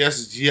 it's not yes,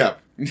 it's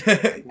yep.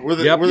 We're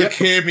the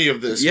Cammy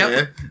of this,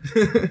 man.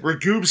 We're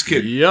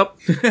Goobskin. Yep.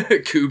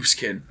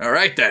 Goobskin. All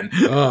right, then.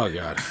 Oh,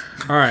 God.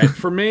 All right.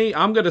 For me,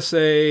 I'm going to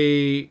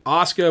say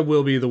Asuka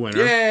will be the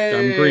winner. Yay,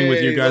 I'm agreeing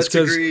with you guys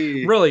because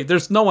really,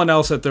 there's no one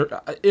else at there.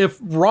 If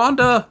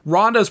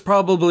Ronda's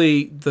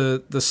probably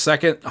the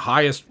second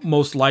highest,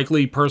 most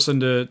likely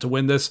person to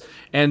win this,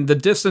 and the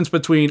distance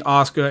between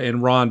Asuka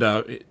and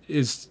Ronda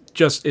is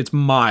just, it's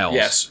miles.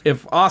 Yes.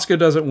 If Asuka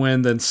doesn't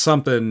win, then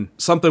something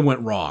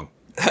went wrong.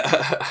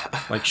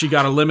 She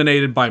got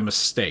eliminated by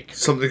mistake.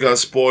 Something got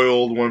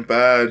spoiled, went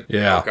bad.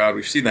 Yeah. Oh, God,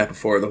 we've seen that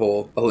before, the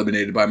whole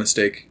eliminated by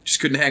mistake.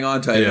 Just couldn't hang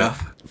on tight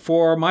enough.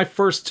 For my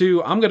first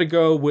two, I'm going to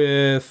go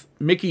with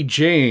Mickie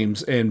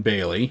James and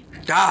Bayley.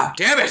 Ah,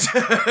 damn it!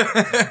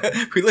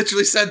 We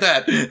literally said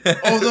that.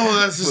 Oh, no,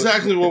 that's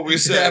exactly what we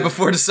said. Yeah,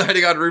 before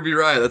deciding on Ruby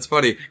Riott. That's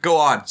funny. Go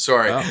on.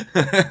 Sorry.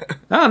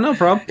 Oh, no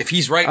problem. If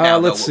he's right now,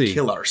 let's we'll see.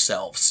 kill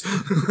ourselves.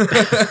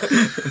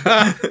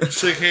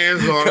 Shake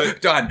hands on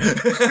it. Done.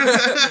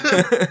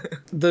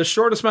 The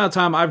shortest amount of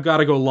time, I've got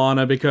to go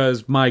Lana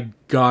because, my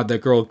God, that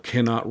girl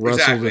cannot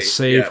wrestle to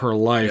save her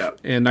life.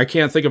 And I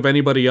can't think of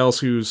anybody else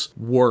who's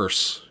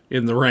worse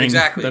in the ring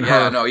than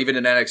her. No, even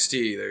in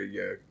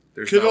NXT,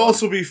 there's Could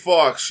also be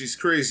Fox. She's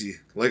crazy.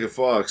 Like a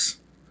fox.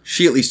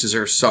 She at least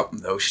deserves something,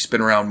 though. She's been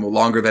around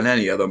longer than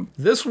any of them.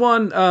 This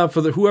one,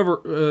 for the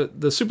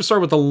superstar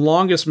with the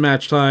longest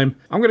match time,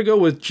 I'm going to go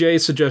with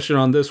Jay's suggestion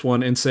on this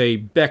one and say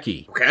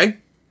Becky. Okay.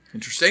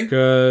 Interesting.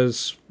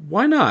 Because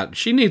why not?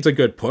 She needs a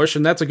good push,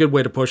 and that's a good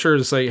way to push her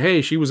to say,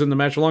 hey, she was in the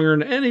match longer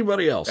than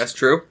anybody else. That's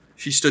true.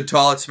 She stood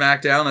tall at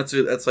SmackDown.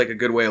 That's like a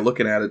good way of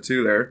looking at it,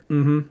 too, there.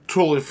 Mm-hmm.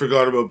 Totally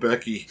forgot about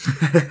Becky.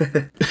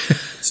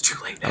 It's too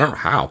late now. I don't know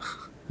how.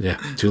 Yeah,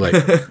 too late.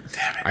 Damn it.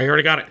 I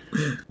already got it.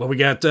 Well, we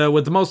got,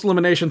 with the most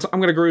eliminations, I'm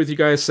going to agree with you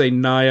guys, say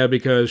Nia,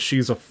 because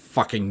she's a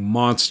fucking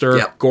monster.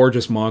 Yep.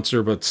 Gorgeous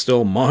monster, but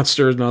still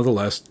monster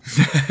nonetheless.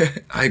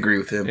 I agree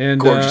with him. And,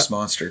 gorgeous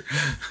monster.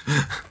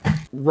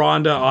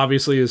 Ronda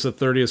obviously is the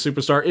 30th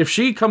superstar. If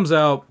she comes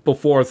out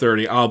before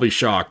 30, I'll be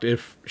shocked.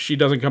 If she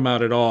doesn't come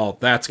out at all,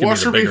 that's going to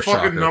be the bigger shocker.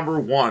 Watch her be fucking number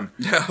 1.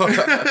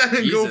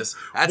 Jesus.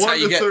 That's how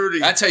you get 30.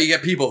 That's how you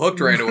get people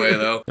hooked right away,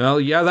 though. Well,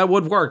 yeah, that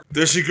would work.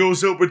 Then she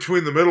goes out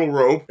between the middle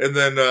rope and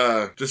then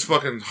just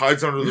fucking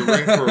hides under the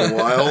ring for a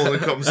while and then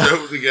comes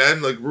out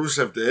again like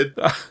Rusev did.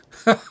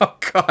 Oh,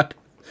 God.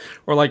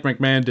 Or like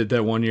McMahon did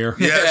that one year.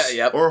 Yes.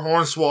 Yep. Or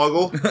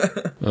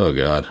Hornswoggle. Oh,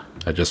 God.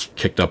 I just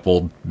kicked up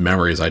old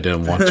memories I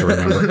didn't want to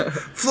remember.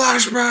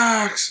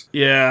 Flashbacks!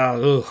 Yeah.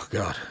 Oh,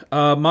 God.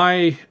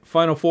 My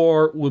final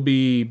 4 would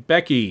be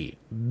Becky,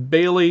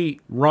 Bayley,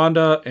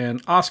 Ronda,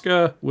 and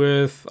Asuka,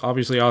 with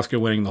obviously Asuka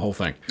winning the whole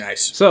thing.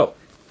 Nice. So,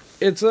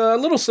 it's a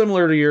little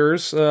similar to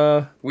yours.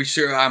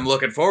 I'm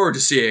looking forward to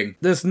seeing.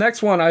 This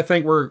next one, I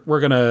think we're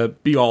going to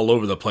be all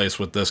over the place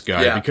with this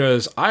guy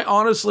because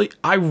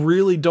I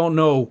really don't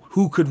know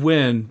who could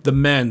win the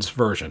men's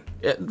version.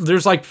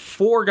 There's like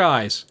 4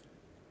 guys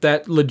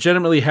that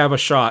legitimately have a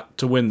shot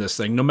to win this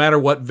thing, no matter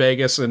what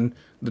Vegas and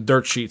the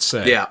dirt sheets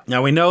say. Yeah.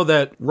 Now, we know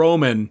that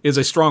Roman is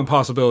a strong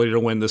possibility to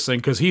win this thing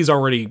because he's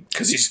already...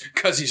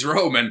 Because he's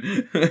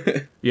Roman.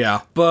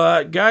 Yeah.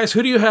 But, guys,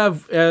 who do you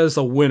have as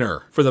a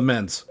winner for the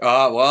men's?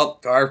 Well,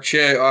 our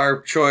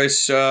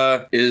choice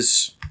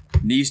is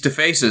knees to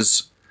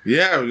faces.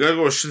 Yeah, we gotta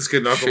go with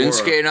Shinsuke Nakamura.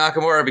 Shinsuke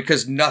Nakamura,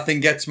 because nothing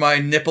gets my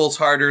nipples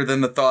harder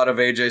than the thought of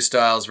AJ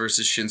Styles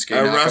versus Shinsuke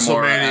at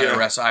Nakamura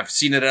WrestleMania. I've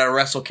seen it at a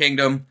Wrestle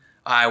Kingdom.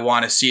 I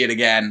want to see it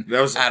again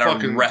That was at a a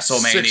fucking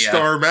WrestleMania.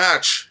 6-star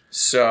match.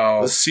 So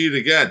Let's see it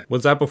again.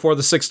 Was that before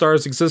the 6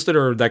 stars existed,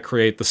 or did that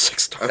create the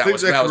 6 stars? that think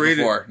was that created-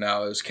 before.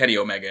 No, it was Kenny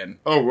Omega and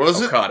Oh,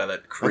 was it? Okada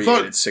that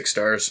created 6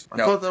 stars.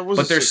 No, thought that was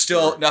but a there's 6-star.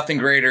 still nothing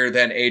greater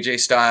than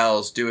AJ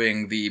Styles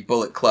doing the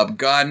Bullet Club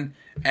gun,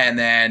 and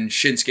then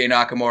Shinsuke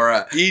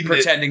Nakamura Eating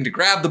pretending to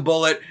grab the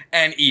bullet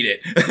and eat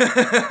it.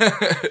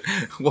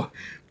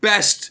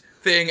 Best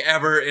thing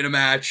ever in a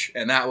match,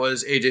 and that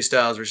was AJ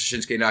Styles versus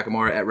Shinsuke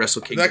Nakamura at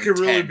Wrestle Kingdom. That could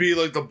really 10. be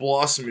like the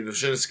blossoming of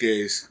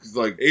Shinsuke's.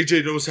 Like,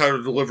 AJ knows how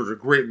to deliver a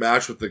great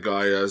match with the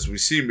guy, as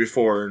we've seen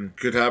before, and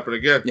could happen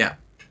again. Yeah.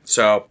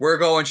 So we're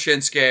going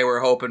Shinsuke. We're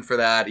hoping for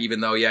that,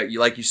 even though,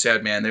 like you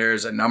said, man,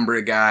 there's a number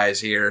of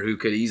guys here who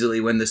could easily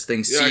win this thing.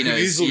 Yeah, Cena could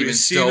is easily even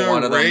Cena, still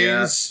one of them.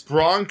 Reigns,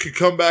 Braun could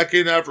come back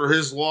in after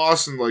his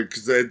loss, and like,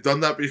 because they had done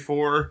that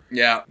before.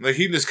 Yeah. Like,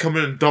 he can just come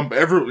in and dump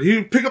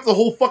he'd pick up the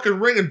whole fucking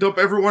ring and dump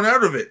everyone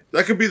out of it.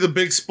 That could be the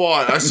big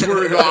spot. I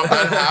swear to God, if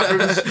that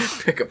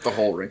happens. Pick up the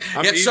whole ring.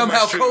 I'm Yet eating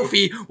somehow my shoe.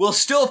 Kofi will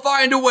still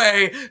find a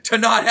way to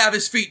not have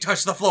his feet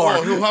touch the floor.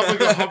 Oh, he'll have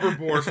like a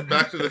hoverboard from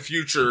Back to the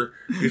Future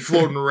be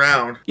floating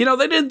around. You know,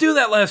 they didn't do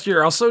that last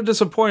year. I was so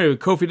disappointed.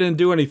 Kofi didn't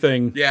do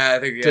anything Yeah, I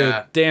think,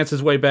 to dance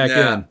his way back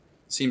in.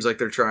 Seems like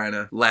they're trying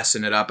to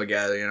lessen it up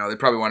again. You know, they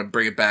probably want to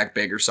bring it back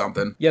big or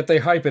something. Yet they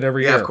hype it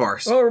every Yeah, year. of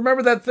course. Oh,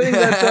 remember that thing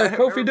that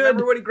Kofi did?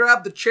 Remember when he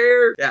grabbed the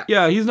chair? Yeah.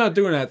 Yeah, he's not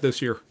doing that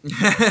this year.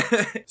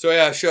 So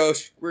yeah,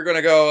 we're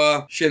gonna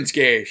go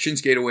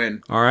Shinsuke to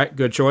win. All right,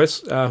 good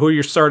choice. Who are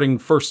you starting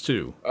first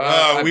to?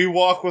 We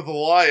walk with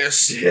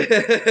Elias.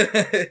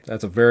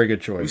 That's a very good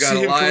choice. got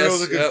See him come out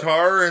Elias, with a yep.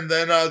 guitar, and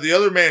then the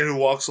other man who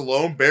walks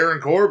alone, Baron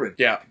Corbin.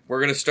 Yeah,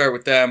 we're gonna start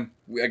with them.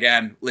 We,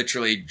 again,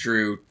 literally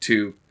drew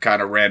 2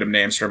 kind of random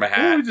names from a Well,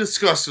 hat. we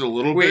discussed it a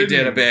little We bit.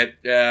 did a bit,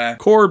 yeah.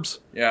 Corbs.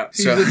 Yeah.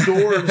 He's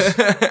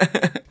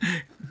adorbs.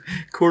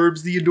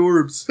 Corbs the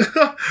Adorbs.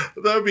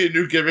 That would be a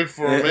new gimmick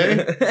for him,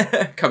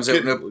 eh? Comes out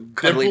in a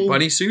cuddly dimple.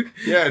 bunny suit.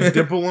 Yeah,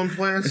 dimple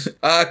implants.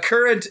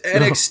 Current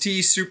NXT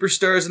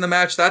superstars in the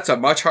match. That's a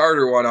much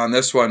harder one on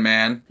this one,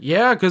 man.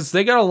 Yeah, because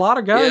they got a lot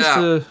of guys Yeah.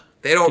 to...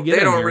 They don't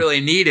get in here. really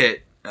need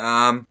it.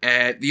 And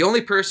the only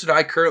person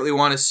I currently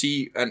want to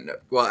see,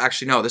 well,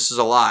 actually, no, this is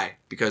a lie,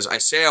 because I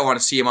say I want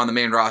to see him on the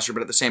main roster,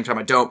 but at the same time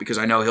I don't, because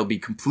I know he'll be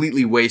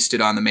completely wasted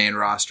on the main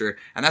roster,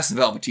 and that's the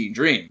Velveteen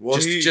Dream. Well,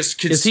 Is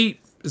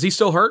he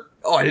still hurt?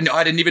 Oh, I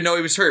didn't even know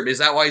he was hurt. Is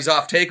that why he's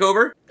off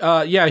Takeover?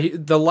 Yeah,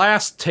 the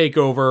last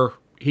takeover,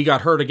 he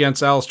got hurt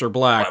against Aleister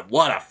Black. But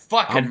what a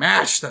fucking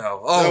match,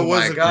 though! That Oh was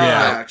my a good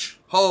god! match.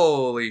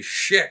 Holy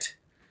shit!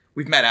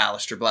 We've met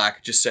Aleister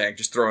Black. Just saying,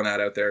 just throwing that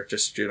out there.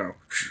 Just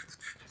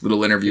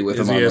little interview with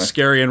Is him. he as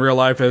scary in real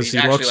life as He's he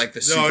actually looks? like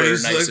the super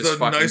he's nicest like the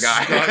fucking nicest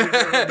guy. guy you've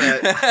ever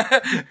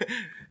met.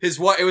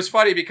 It was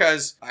funny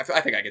because I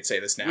think I could say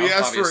this now. We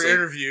asked for an obviously.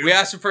 interview. We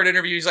asked him for an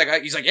interview. He's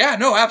like, yeah,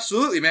 no,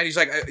 absolutely, man. He's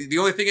like, the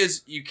only thing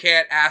is you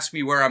can't ask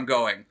me where I'm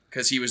going,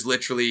 because he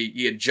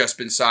had just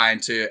been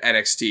signed to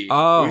NXT.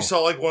 Oh. We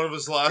saw like one of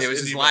his last. It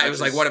was indie it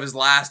was like one of his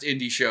last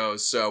indie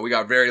shows, so we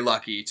got very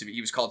lucky.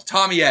 He was called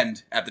Tommy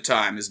End at the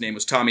time. His name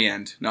was Tommy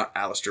End, not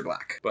Aleister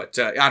Black. But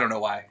I don't know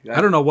why.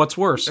 I don't know what's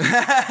worse.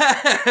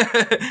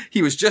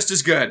 He was just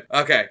as good.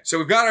 Okay, so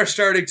we've got our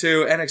starting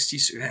 2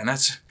 NXT. Man,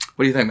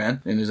 what do you think,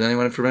 man? And is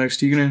anyone from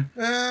NXT gonna?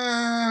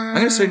 I'm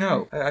gonna say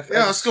no. Yeah,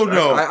 let's go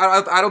no.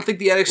 I don't think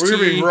the NXT. We're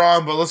gonna be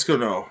wrong, but let's go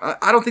no.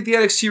 I don't think the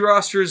NXT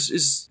roster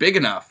is big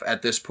enough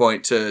at this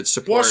point to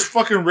support. Watch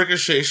fucking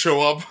Ricochet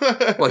show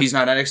up. Well, he's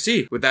not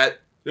NXT with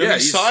that Yeah,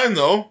 he's signed,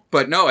 though.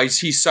 But no,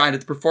 he's signed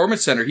at the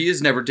Performance Center. He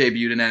has never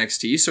debuted in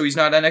NXT, so he's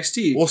not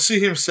NXT. We'll see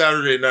him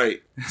Saturday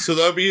night. So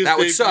that'll be his that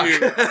would debut.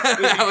 suck.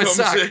 That would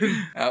suck.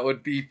 That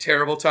would be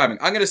terrible timing.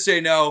 I'm going to say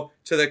no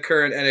to the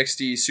current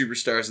NXT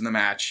superstars in the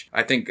match.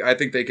 I think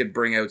they could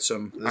bring out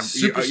some...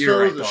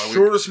 Superstar with the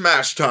shortest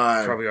match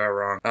time. Probably are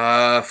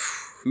wrong.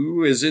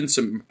 Who is in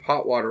some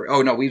hot water?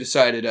 Oh, no, we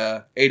decided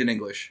Aiden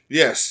English.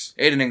 Yes.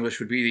 Aiden English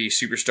would be the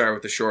superstar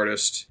with the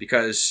shortest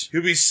because...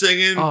 He'll be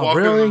singing,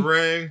 walking in the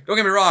ring. Don't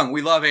get me wrong,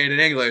 we love Aiden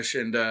English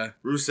and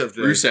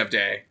Rusev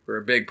Day we're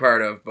a big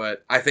part of,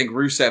 but I think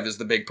Rusev is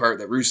the big part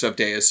that Rusev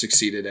Day has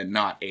succeeded and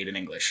not Aiden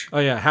English. Oh,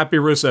 yeah. Happy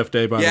Rusev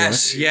Day, by the way.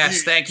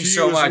 Yes, thank you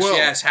so much. Well.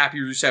 Yes, happy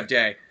Rusev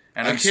Day.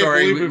 And I'm can't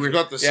sorry believe we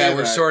forgot to say that.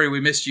 we're sorry we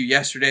missed you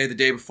yesterday, the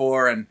day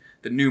before, and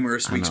the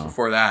numerous weeks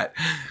before that.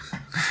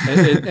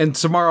 and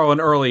tomorrow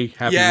an early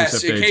Happy Rusev Day.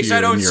 Yes, in case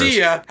I don't see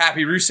you.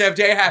 Happy Rusev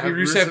Day, Happy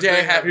Rusev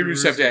Day, Happy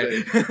Rusev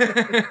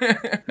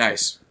Day.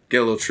 Nice. Get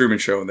a little Truman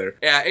Show in there.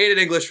 Yeah, Aiden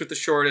English with the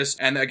shortest.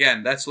 And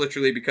again, that's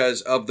literally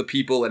because of the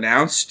people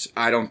announced.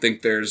 I don't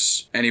think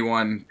there's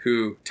anyone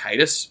who...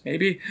 Titus,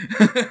 maybe?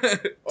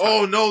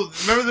 Oh, no.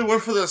 Remember they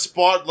went for that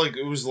spot like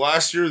it was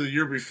last year or the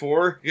year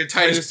before? You get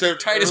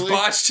Titus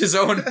botched his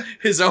own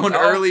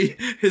early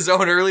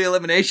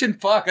elimination?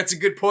 Fuck, that's a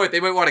good point. They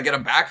might want to get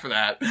him back for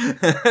that.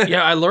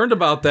 Yeah, I learned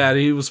about that.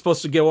 He was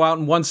supposed to go out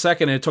in 1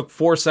 second, and it took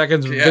 4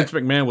 seconds, and Vince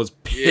McMahon was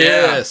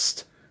pissed.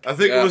 Yeah. I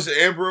think it was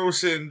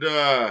Ambrose and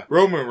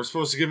Roman were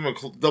supposed to give him a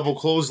double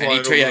clothesline.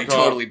 And he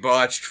totally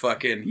botched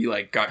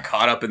he got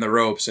caught up in the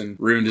ropes and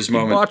ruined his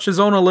moment. Botched his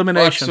own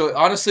elimination. So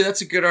honestly, that's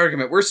a good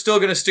argument. We're still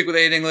going to stick with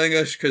Aiden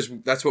English because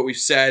that's what we've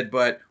said,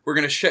 but we're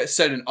going to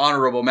send an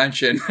honorable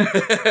mention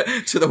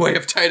to the way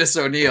of Titus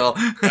O'Neil.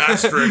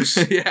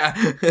 Asterisk. Yeah.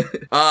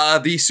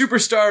 The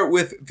superstar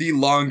with the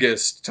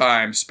longest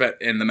time spent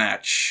in the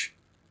match.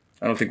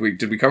 I don't think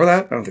did we cover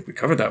that? I don't think we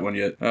covered that one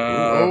yet.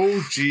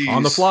 Oh, jeez.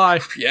 On the fly.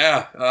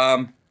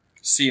 Yeah.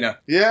 Cena.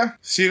 Yeah.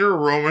 Cena or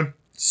Roman?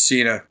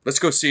 Cena. Let's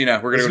go Cena.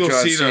 We're going to go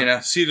John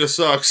Cena. Cena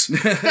sucks.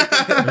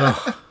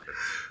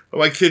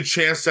 My kid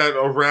chants that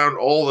around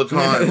all the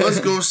time. Let's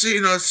go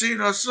Cena.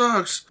 Cena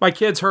sucks. My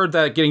kids heard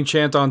that getting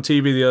chanted on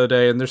TV the other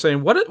day, and they're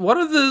saying, "What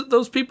are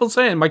those people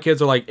saying?" My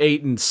kids are like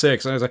 8 and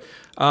 6, and I was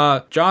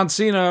like, "John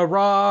Cena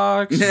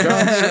rocks."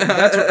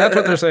 That's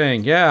what they're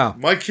saying. Yeah.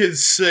 My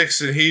kid's 6,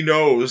 and he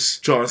knows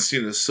John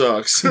Cena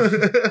sucks.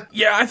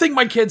 Yeah, I think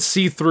my kids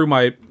see through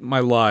my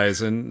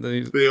lies, and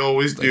they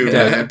always do.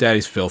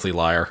 Daddy's filthy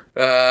liar.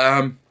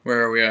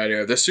 Where are we at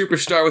here? The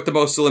superstar with the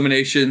most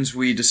eliminations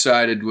we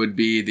decided would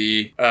be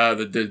the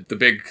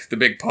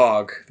big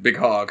dog,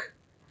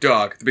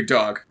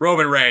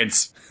 Roman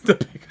Reigns.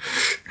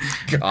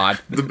 God.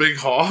 The big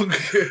hog?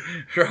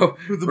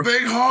 The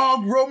big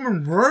hog,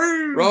 Roman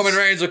Reigns. Roman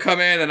Reigns will come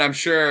in, and I'm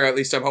sure, at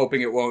least I'm hoping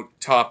it won't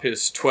top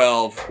his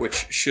 12,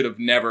 which should have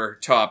never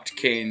topped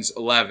Kane's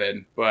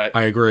 11. But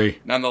I agree.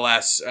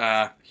 Nonetheless,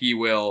 he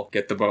will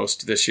get the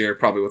most this year,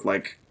 probably with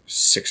like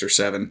 6 or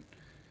 7.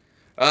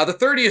 The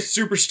 30th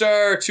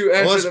superstar to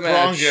enter the match. Unless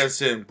Braun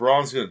gets in.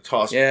 Braun's going to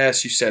toss him.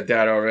 Yes, you said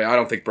that already. I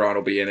don't think Braun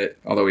will be in it,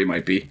 although he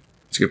might be.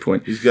 That's a good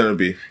point. He's going to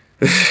be.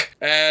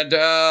 And,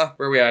 where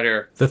are we at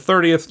here? The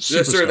 30th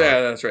superstar.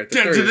 That's right.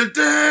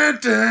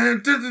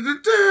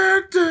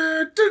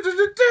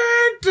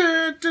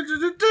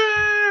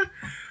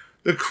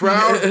 The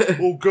crowd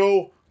will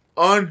go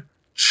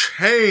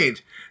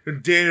unchained.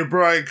 And Daniel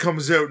Bryan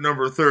comes out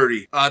number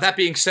 30. That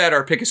being said,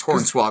 our pick is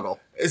Hornswoggle.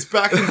 It's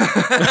back in...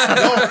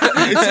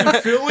 it's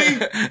in Philly,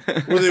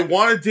 where they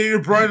wanted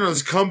Daniel Bryan on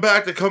his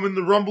comeback to come in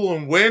the Rumble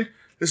and win.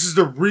 This is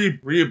the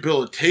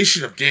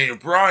rehabilitation of Daniel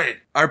Bryan.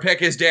 Our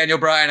pick is Daniel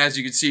Bryan, as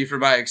you can see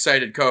from my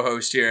excited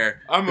co-host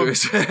here. I'm a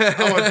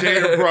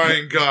Daniel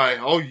Bryan guy.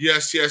 Oh,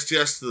 yes to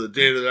the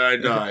day that I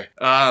die.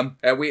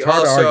 And we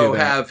also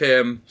have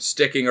him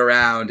sticking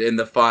around in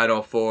the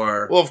Final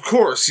Four. Well, of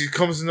course. He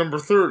comes in number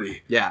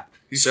 30. Yeah.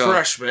 He's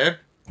fresh, man.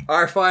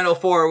 Our Final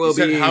Four will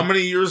be... how many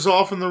years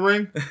off in the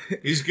ring?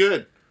 He's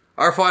good.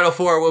 Our Final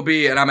Four will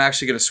be... And I'm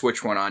actually going to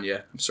switch one on you.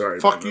 I'm sorry.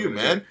 Fuck you,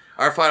 man.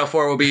 Our Final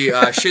Four will be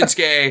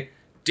Shinsuke,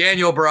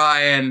 Daniel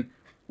Bryan,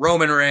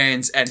 Roman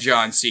Reigns, and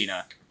John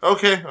Cena.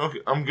 Okay.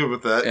 I'm good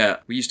with that. Yeah.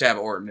 We used to have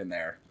Orton in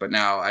there, but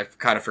now I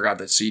kind of forgot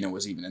that Cena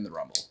was even in the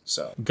Rumble.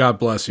 So God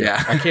bless you.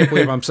 Yeah. I can't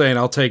believe I'm saying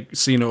I'll take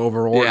Cena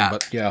over Orton,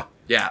 but yeah.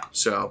 Yeah.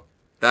 So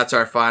that's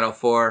our Final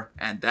Four,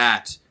 and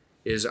that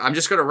is... I'm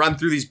just going to run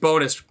through these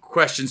bonus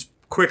questions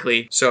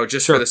quickly. So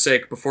just for the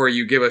sake, before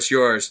you give us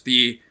yours,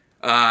 the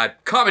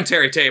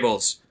commentary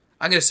tables.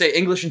 I'm going to say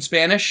English and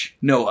Spanish.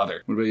 No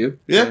other. What about you?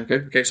 Yeah.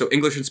 Okay. So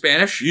English and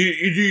Spanish.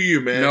 You do you,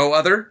 man. No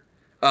other.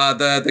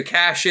 The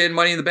cash in,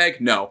 Money in the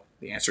Bank. No.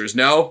 The answer is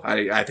no.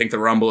 I think the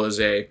Rumble is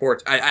a...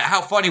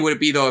 how funny would it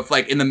be, though, if,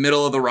 like, in the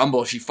middle of the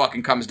Rumble, she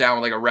fucking comes down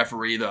with, like, a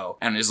referee, though,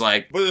 and is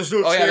like... But there's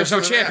no there's no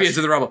champions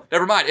in the Rumble.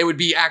 Never mind. It would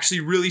be actually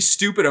really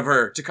stupid of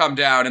her to come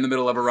down in the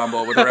middle of a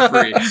Rumble with a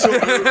referee. So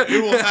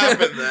it will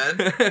happen,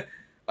 then.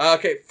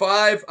 Okay,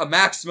 a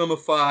maximum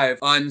of 5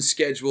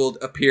 unscheduled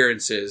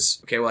appearances.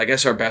 Okay, well, I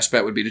guess our best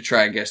bet would be to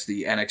try and guess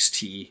the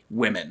NXT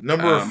women.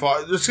 Number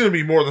 5. There's going to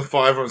be more than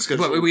 5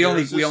 unscheduled But we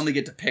appearances. only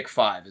get to pick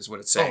 5, is what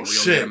it's saying. Oh, we only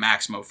shit. get a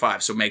maximum of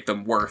 5, so make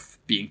them worth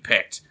being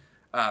picked.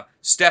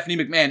 Stephanie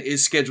McMahon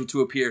is scheduled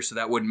to appear, so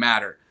that wouldn't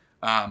matter.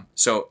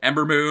 So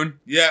Ember Moon.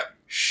 Yep.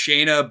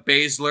 Shayna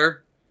Baszler.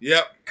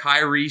 Yep.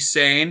 Kairi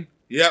Sane.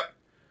 Yep.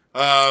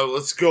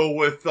 Let's go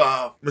with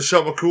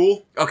Michelle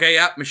McCool. Okay,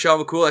 yeah,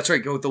 Michelle McCool. That's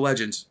right, go with the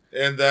legends.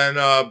 And then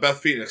Beth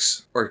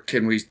Phoenix. Or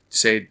can we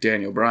say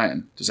Daniel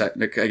Bryan? Does that,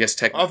 I guess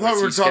technically, I thought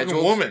we were talking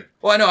scheduled? woman.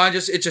 Well, no, it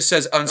just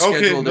says unscheduled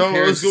Okay, no, let's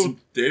appearances. go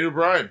with Daniel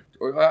Bryan.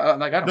 Or, I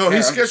don't No, care.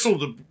 he's I'm just-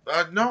 scheduled to... no,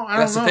 I don't know.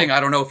 That's the thing. I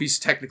don't know if he's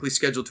technically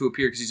scheduled to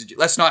appear because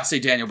let's not say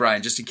Daniel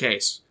Bryan, just in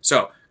case.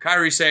 So,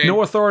 Kairi Sane.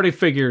 No authority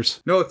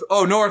figures. No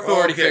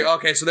authority Okay. figure.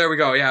 Okay, so there we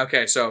go. Yeah,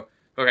 okay, so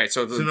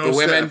the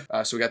women.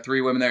 So we got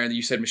 3 women there, and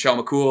you said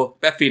Michelle McCool.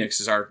 Beth Phoenix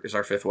is our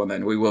 5th one.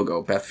 Then we will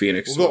go Beth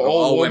Phoenix. We'll go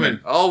all women.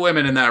 women. All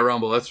women in that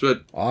Rumble. That's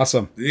what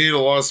Awesome. They need a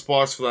lot of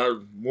spots for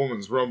that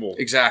women's rumble.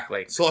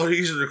 exactly. It's a lot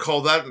easier to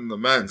call that than the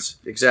men's.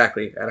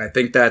 Exactly, and I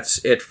think that's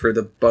it for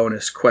the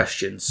bonus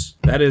questions.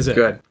 That is it.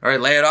 Good. All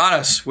right, lay it on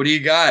us. What do you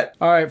got?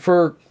 All right,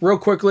 for real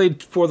quickly,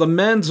 for the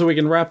men, so we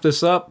can wrap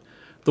this up.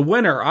 The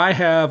winner, I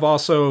have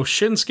also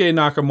Shinsuke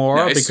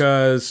Nakamura, Nice.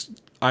 because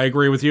I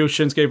agree with you.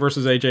 Shinsuke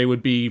versus AJ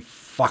would be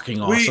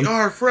fucking awesome. We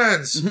are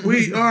friends.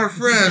 We are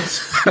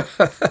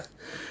friends.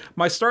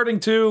 My starting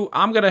 2,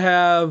 I'm going to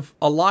have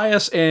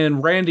Elias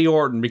and Randy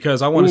Orton,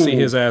 because I want to see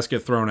his ass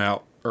get thrown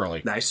out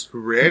early. Nice.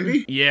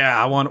 Randy? Yeah,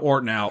 I want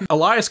Orton out.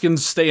 Elias can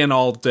stay in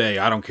all day.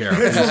 I don't care.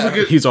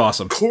 He's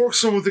awesome.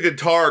 Corks him with the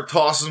guitar,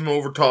 tosses him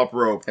over top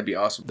rope. That'd be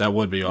awesome. That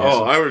would be Oh,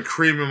 awesome. I would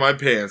cream in my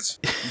pants.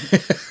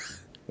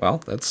 Well,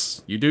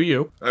 that's... You do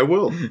you. I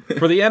will.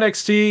 For the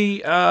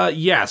NXT,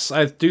 yes,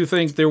 I do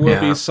think there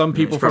will be some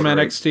people from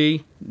probably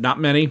NXT.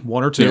 Not many,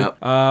 1 or 2.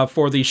 Yeah.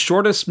 For the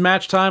shortest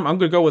match time, I'm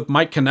going to go with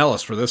Mike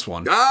Kanellis for this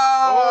one.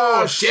 Oh,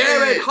 damn shit.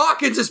 it.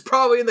 Hawkins is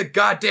probably in the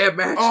goddamn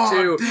match,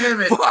 too. Damn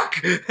it. Fuck.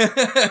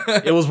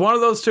 It was one of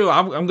those two.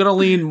 I'm going to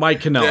lean Mike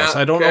Kanellis. Yeah,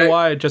 I don't okay. know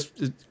why.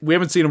 We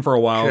haven't seen him for a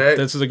while. Okay.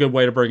 This is a good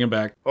way to bring him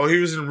back. Oh, he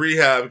was in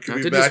rehab.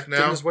 Could be back now.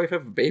 Didn't his wife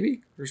have a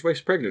baby? Or his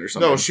wife's pregnant or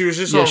something? No, she was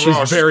just Yeah, on she's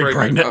Raw. very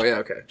pregnant. Oh, yeah,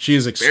 okay. She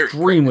is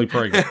extremely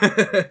pregnant.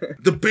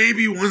 The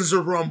baby wins the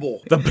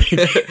Rumble. The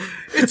baby,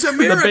 It's a the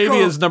miracle. baby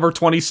is number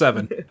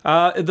 27.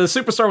 The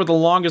superstar with the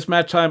longest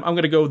match time, I'm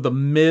going to go with The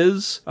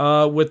Miz.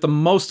 With the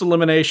most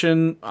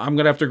elimination, I'm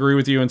going to have to agree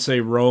with you and say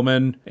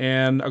Roman.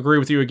 And agree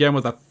with you again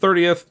with a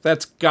 30th.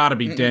 That's got to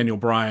be Daniel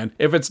Bryan.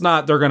 If it's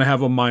not, they're going to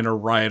have a minor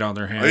riot on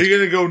their hands. Are you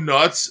going to go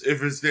nuts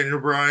if it's Daniel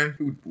Bryan?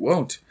 Who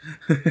won't?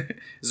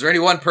 Is there any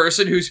one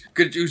person who's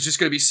just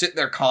going to be sitting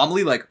there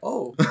calmly like,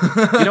 oh.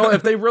 You know,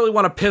 if they really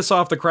want to piss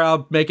off the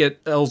crowd, make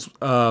it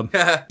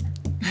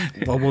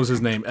what was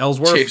his name?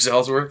 Ellsworth? James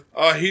Ellsworth?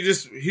 He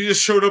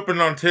just showed up in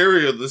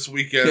Ontario this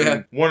weekend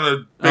and won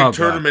a big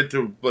tournament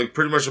to like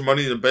pretty much a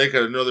Money in the Bank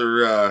at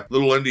another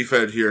little indie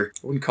fed here.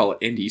 I wouldn't call it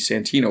indie.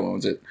 Santino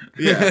owns it.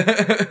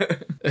 Yeah,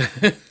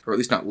 Or at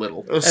least not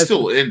little. it was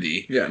still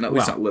indie. Yeah, at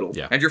least not little.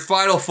 yeah. And your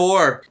final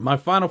 4. My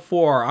final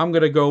 4, I'm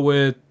going to go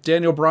with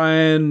Daniel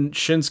Bryan,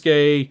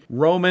 Shinsuke,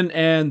 Roman,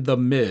 and The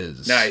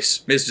Miz.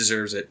 Nice. Miz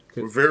deserves it.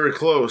 We're very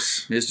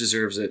close. Miz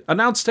deserves it.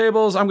 Announce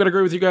tables, I'm going to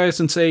agree with you guys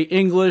and say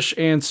English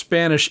and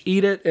Spanish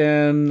eat it,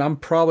 and I'm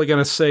probably going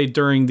to say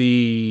during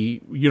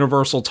the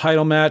Universal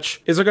title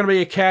match. Is there going to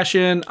be a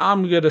cash-in?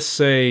 I'm going to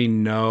say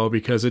no,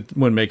 because it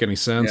wouldn't make any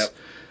sense. Yep.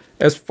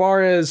 As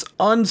far as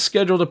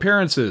unscheduled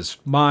appearances,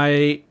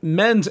 my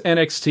men's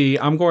NXT,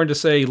 I'm going to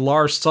say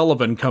Lars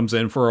Sullivan comes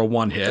in for a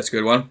 1-hit. That's a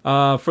good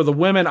one. For the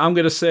women, I'm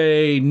going to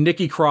say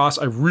Nikki Cross.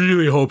 I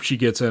really hope she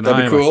gets in. That'd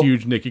be I am cool. a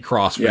huge Nikki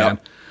Cross fan.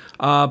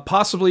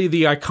 Possibly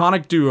the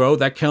Iconic Duo,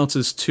 that counts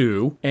as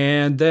 2.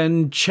 And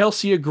then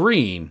Chelsea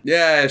Green.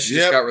 Yeah, she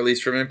just Yep. got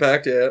released from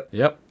Impact, yeah.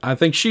 Yep, I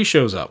think she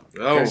shows up.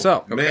 Oh,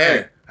 So,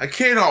 man. I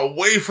cannot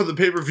wait for the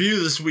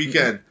pay-per-view this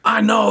weekend.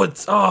 I know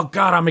it's, oh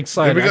God, I'm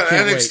excited. And we got I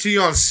can't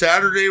NXT on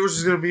Saturday, which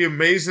is going to be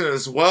amazing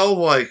as well.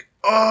 Like,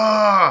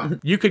 wait.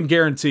 You can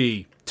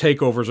guarantee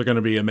takeovers are going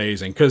to be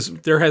amazing, because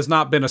there has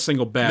not been a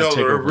single bad no, takeover.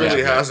 there really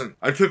yet. hasn't.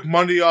 I took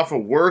Monday off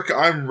of work.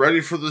 I'm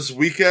ready for this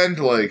weekend.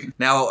 Like,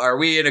 Now, are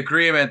we in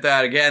agreement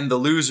that, again, the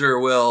loser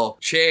will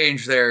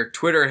change their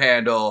Twitter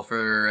handle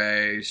for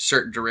a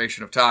certain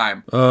duration of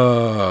time?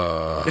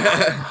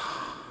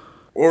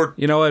 or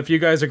You know, if you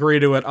guys agree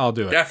to it, I'll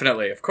do it.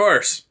 Definitely, of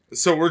course.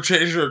 so we're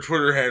changing our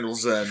Twitter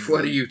handles then.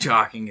 What are you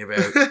talking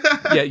about?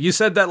 Yeah, you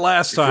said that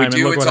last If time, we and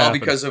do, look it's what all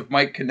happened. because of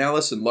Mike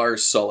Kanellis and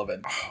Lars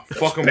Sullivan.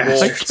 Fucking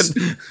wolves.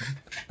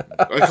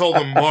 I call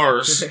them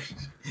Mars.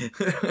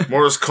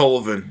 Mars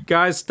Cullivan.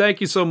 Guys,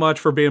 thank you so much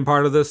for being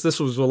part of this. This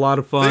was a lot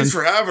of fun. Thanks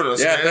for having us,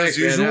 Yeah, man, thanks, as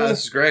man. usual. Yeah,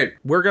 this is great.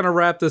 We're going to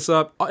wrap this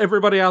up.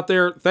 Everybody out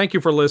there, thank you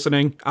for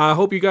listening. I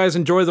hope you guys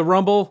enjoy the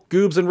Rumble.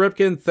 Goobs and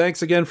Ripken,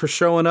 thanks again for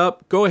showing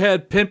up. Go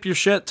ahead, pimp your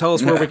shit. Tell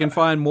us where we can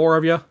find more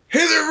of you.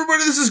 Hey there,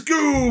 everybody, this is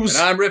Goobs.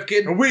 And I'm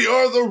Ripkin. And we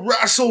are the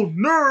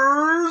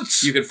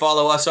WrassleNerds. You can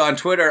follow us on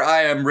Twitter.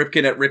 I am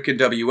Ripkin at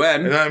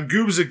RipkinWN. And I'm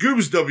Goobs at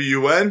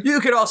GoobsWN. You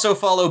can also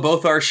follow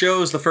both our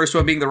shows, the first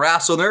one being the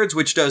WrassleNerds,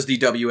 which does the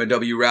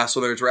WNW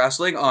WrassleNerds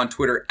Wrestling, on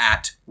Twitter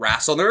at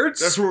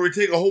WrassleNerds. That's where we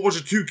take a whole bunch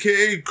of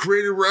 2K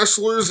created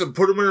wrestlers and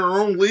put them in our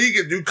own league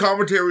and do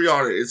commentary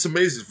on it. It's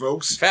amazing,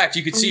 folks. In fact,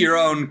 you can see your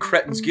own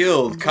Cretins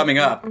Guild coming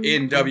up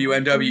in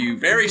WNW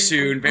very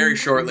soon, very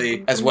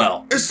shortly as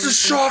well. It's the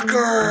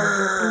Shocker!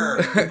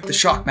 The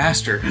Shock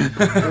Master.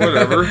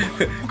 Whatever.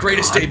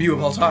 Greatest debut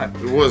of all time.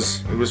 It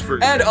was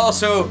pretty. And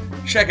also,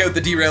 check out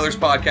the Derailers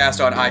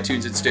podcast on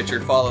iTunes and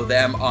Stitcher. Follow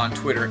them on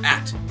Twitter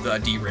at the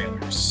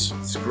Derailers.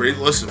 It's a great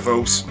listen,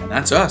 folks. And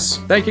that's us.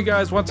 Thank you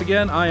guys once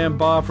again. I am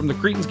Bob from the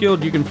Cretins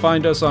Guild. You can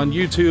find us on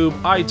YouTube,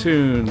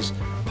 iTunes,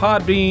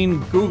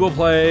 Podbean, Google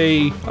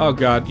Play. Oh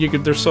God,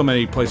 there's so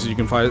many places you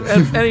can find it.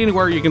 And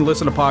anywhere you can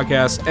listen to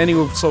podcasts, any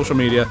social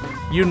media,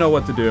 you know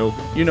what to do.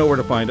 You know where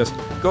to find us.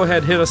 Go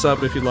ahead, hit us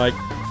up if you'd like.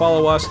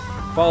 Follow us.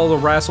 Follow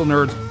the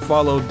WrassleNerds.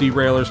 Follow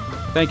Derailers.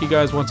 Thank you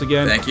guys once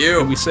again. Thank you.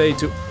 And we say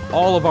to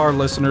all of our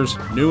listeners,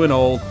 new and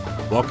old,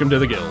 welcome to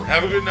the Guild.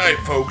 Have a good night,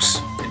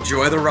 folks.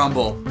 Enjoy the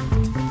Rumble.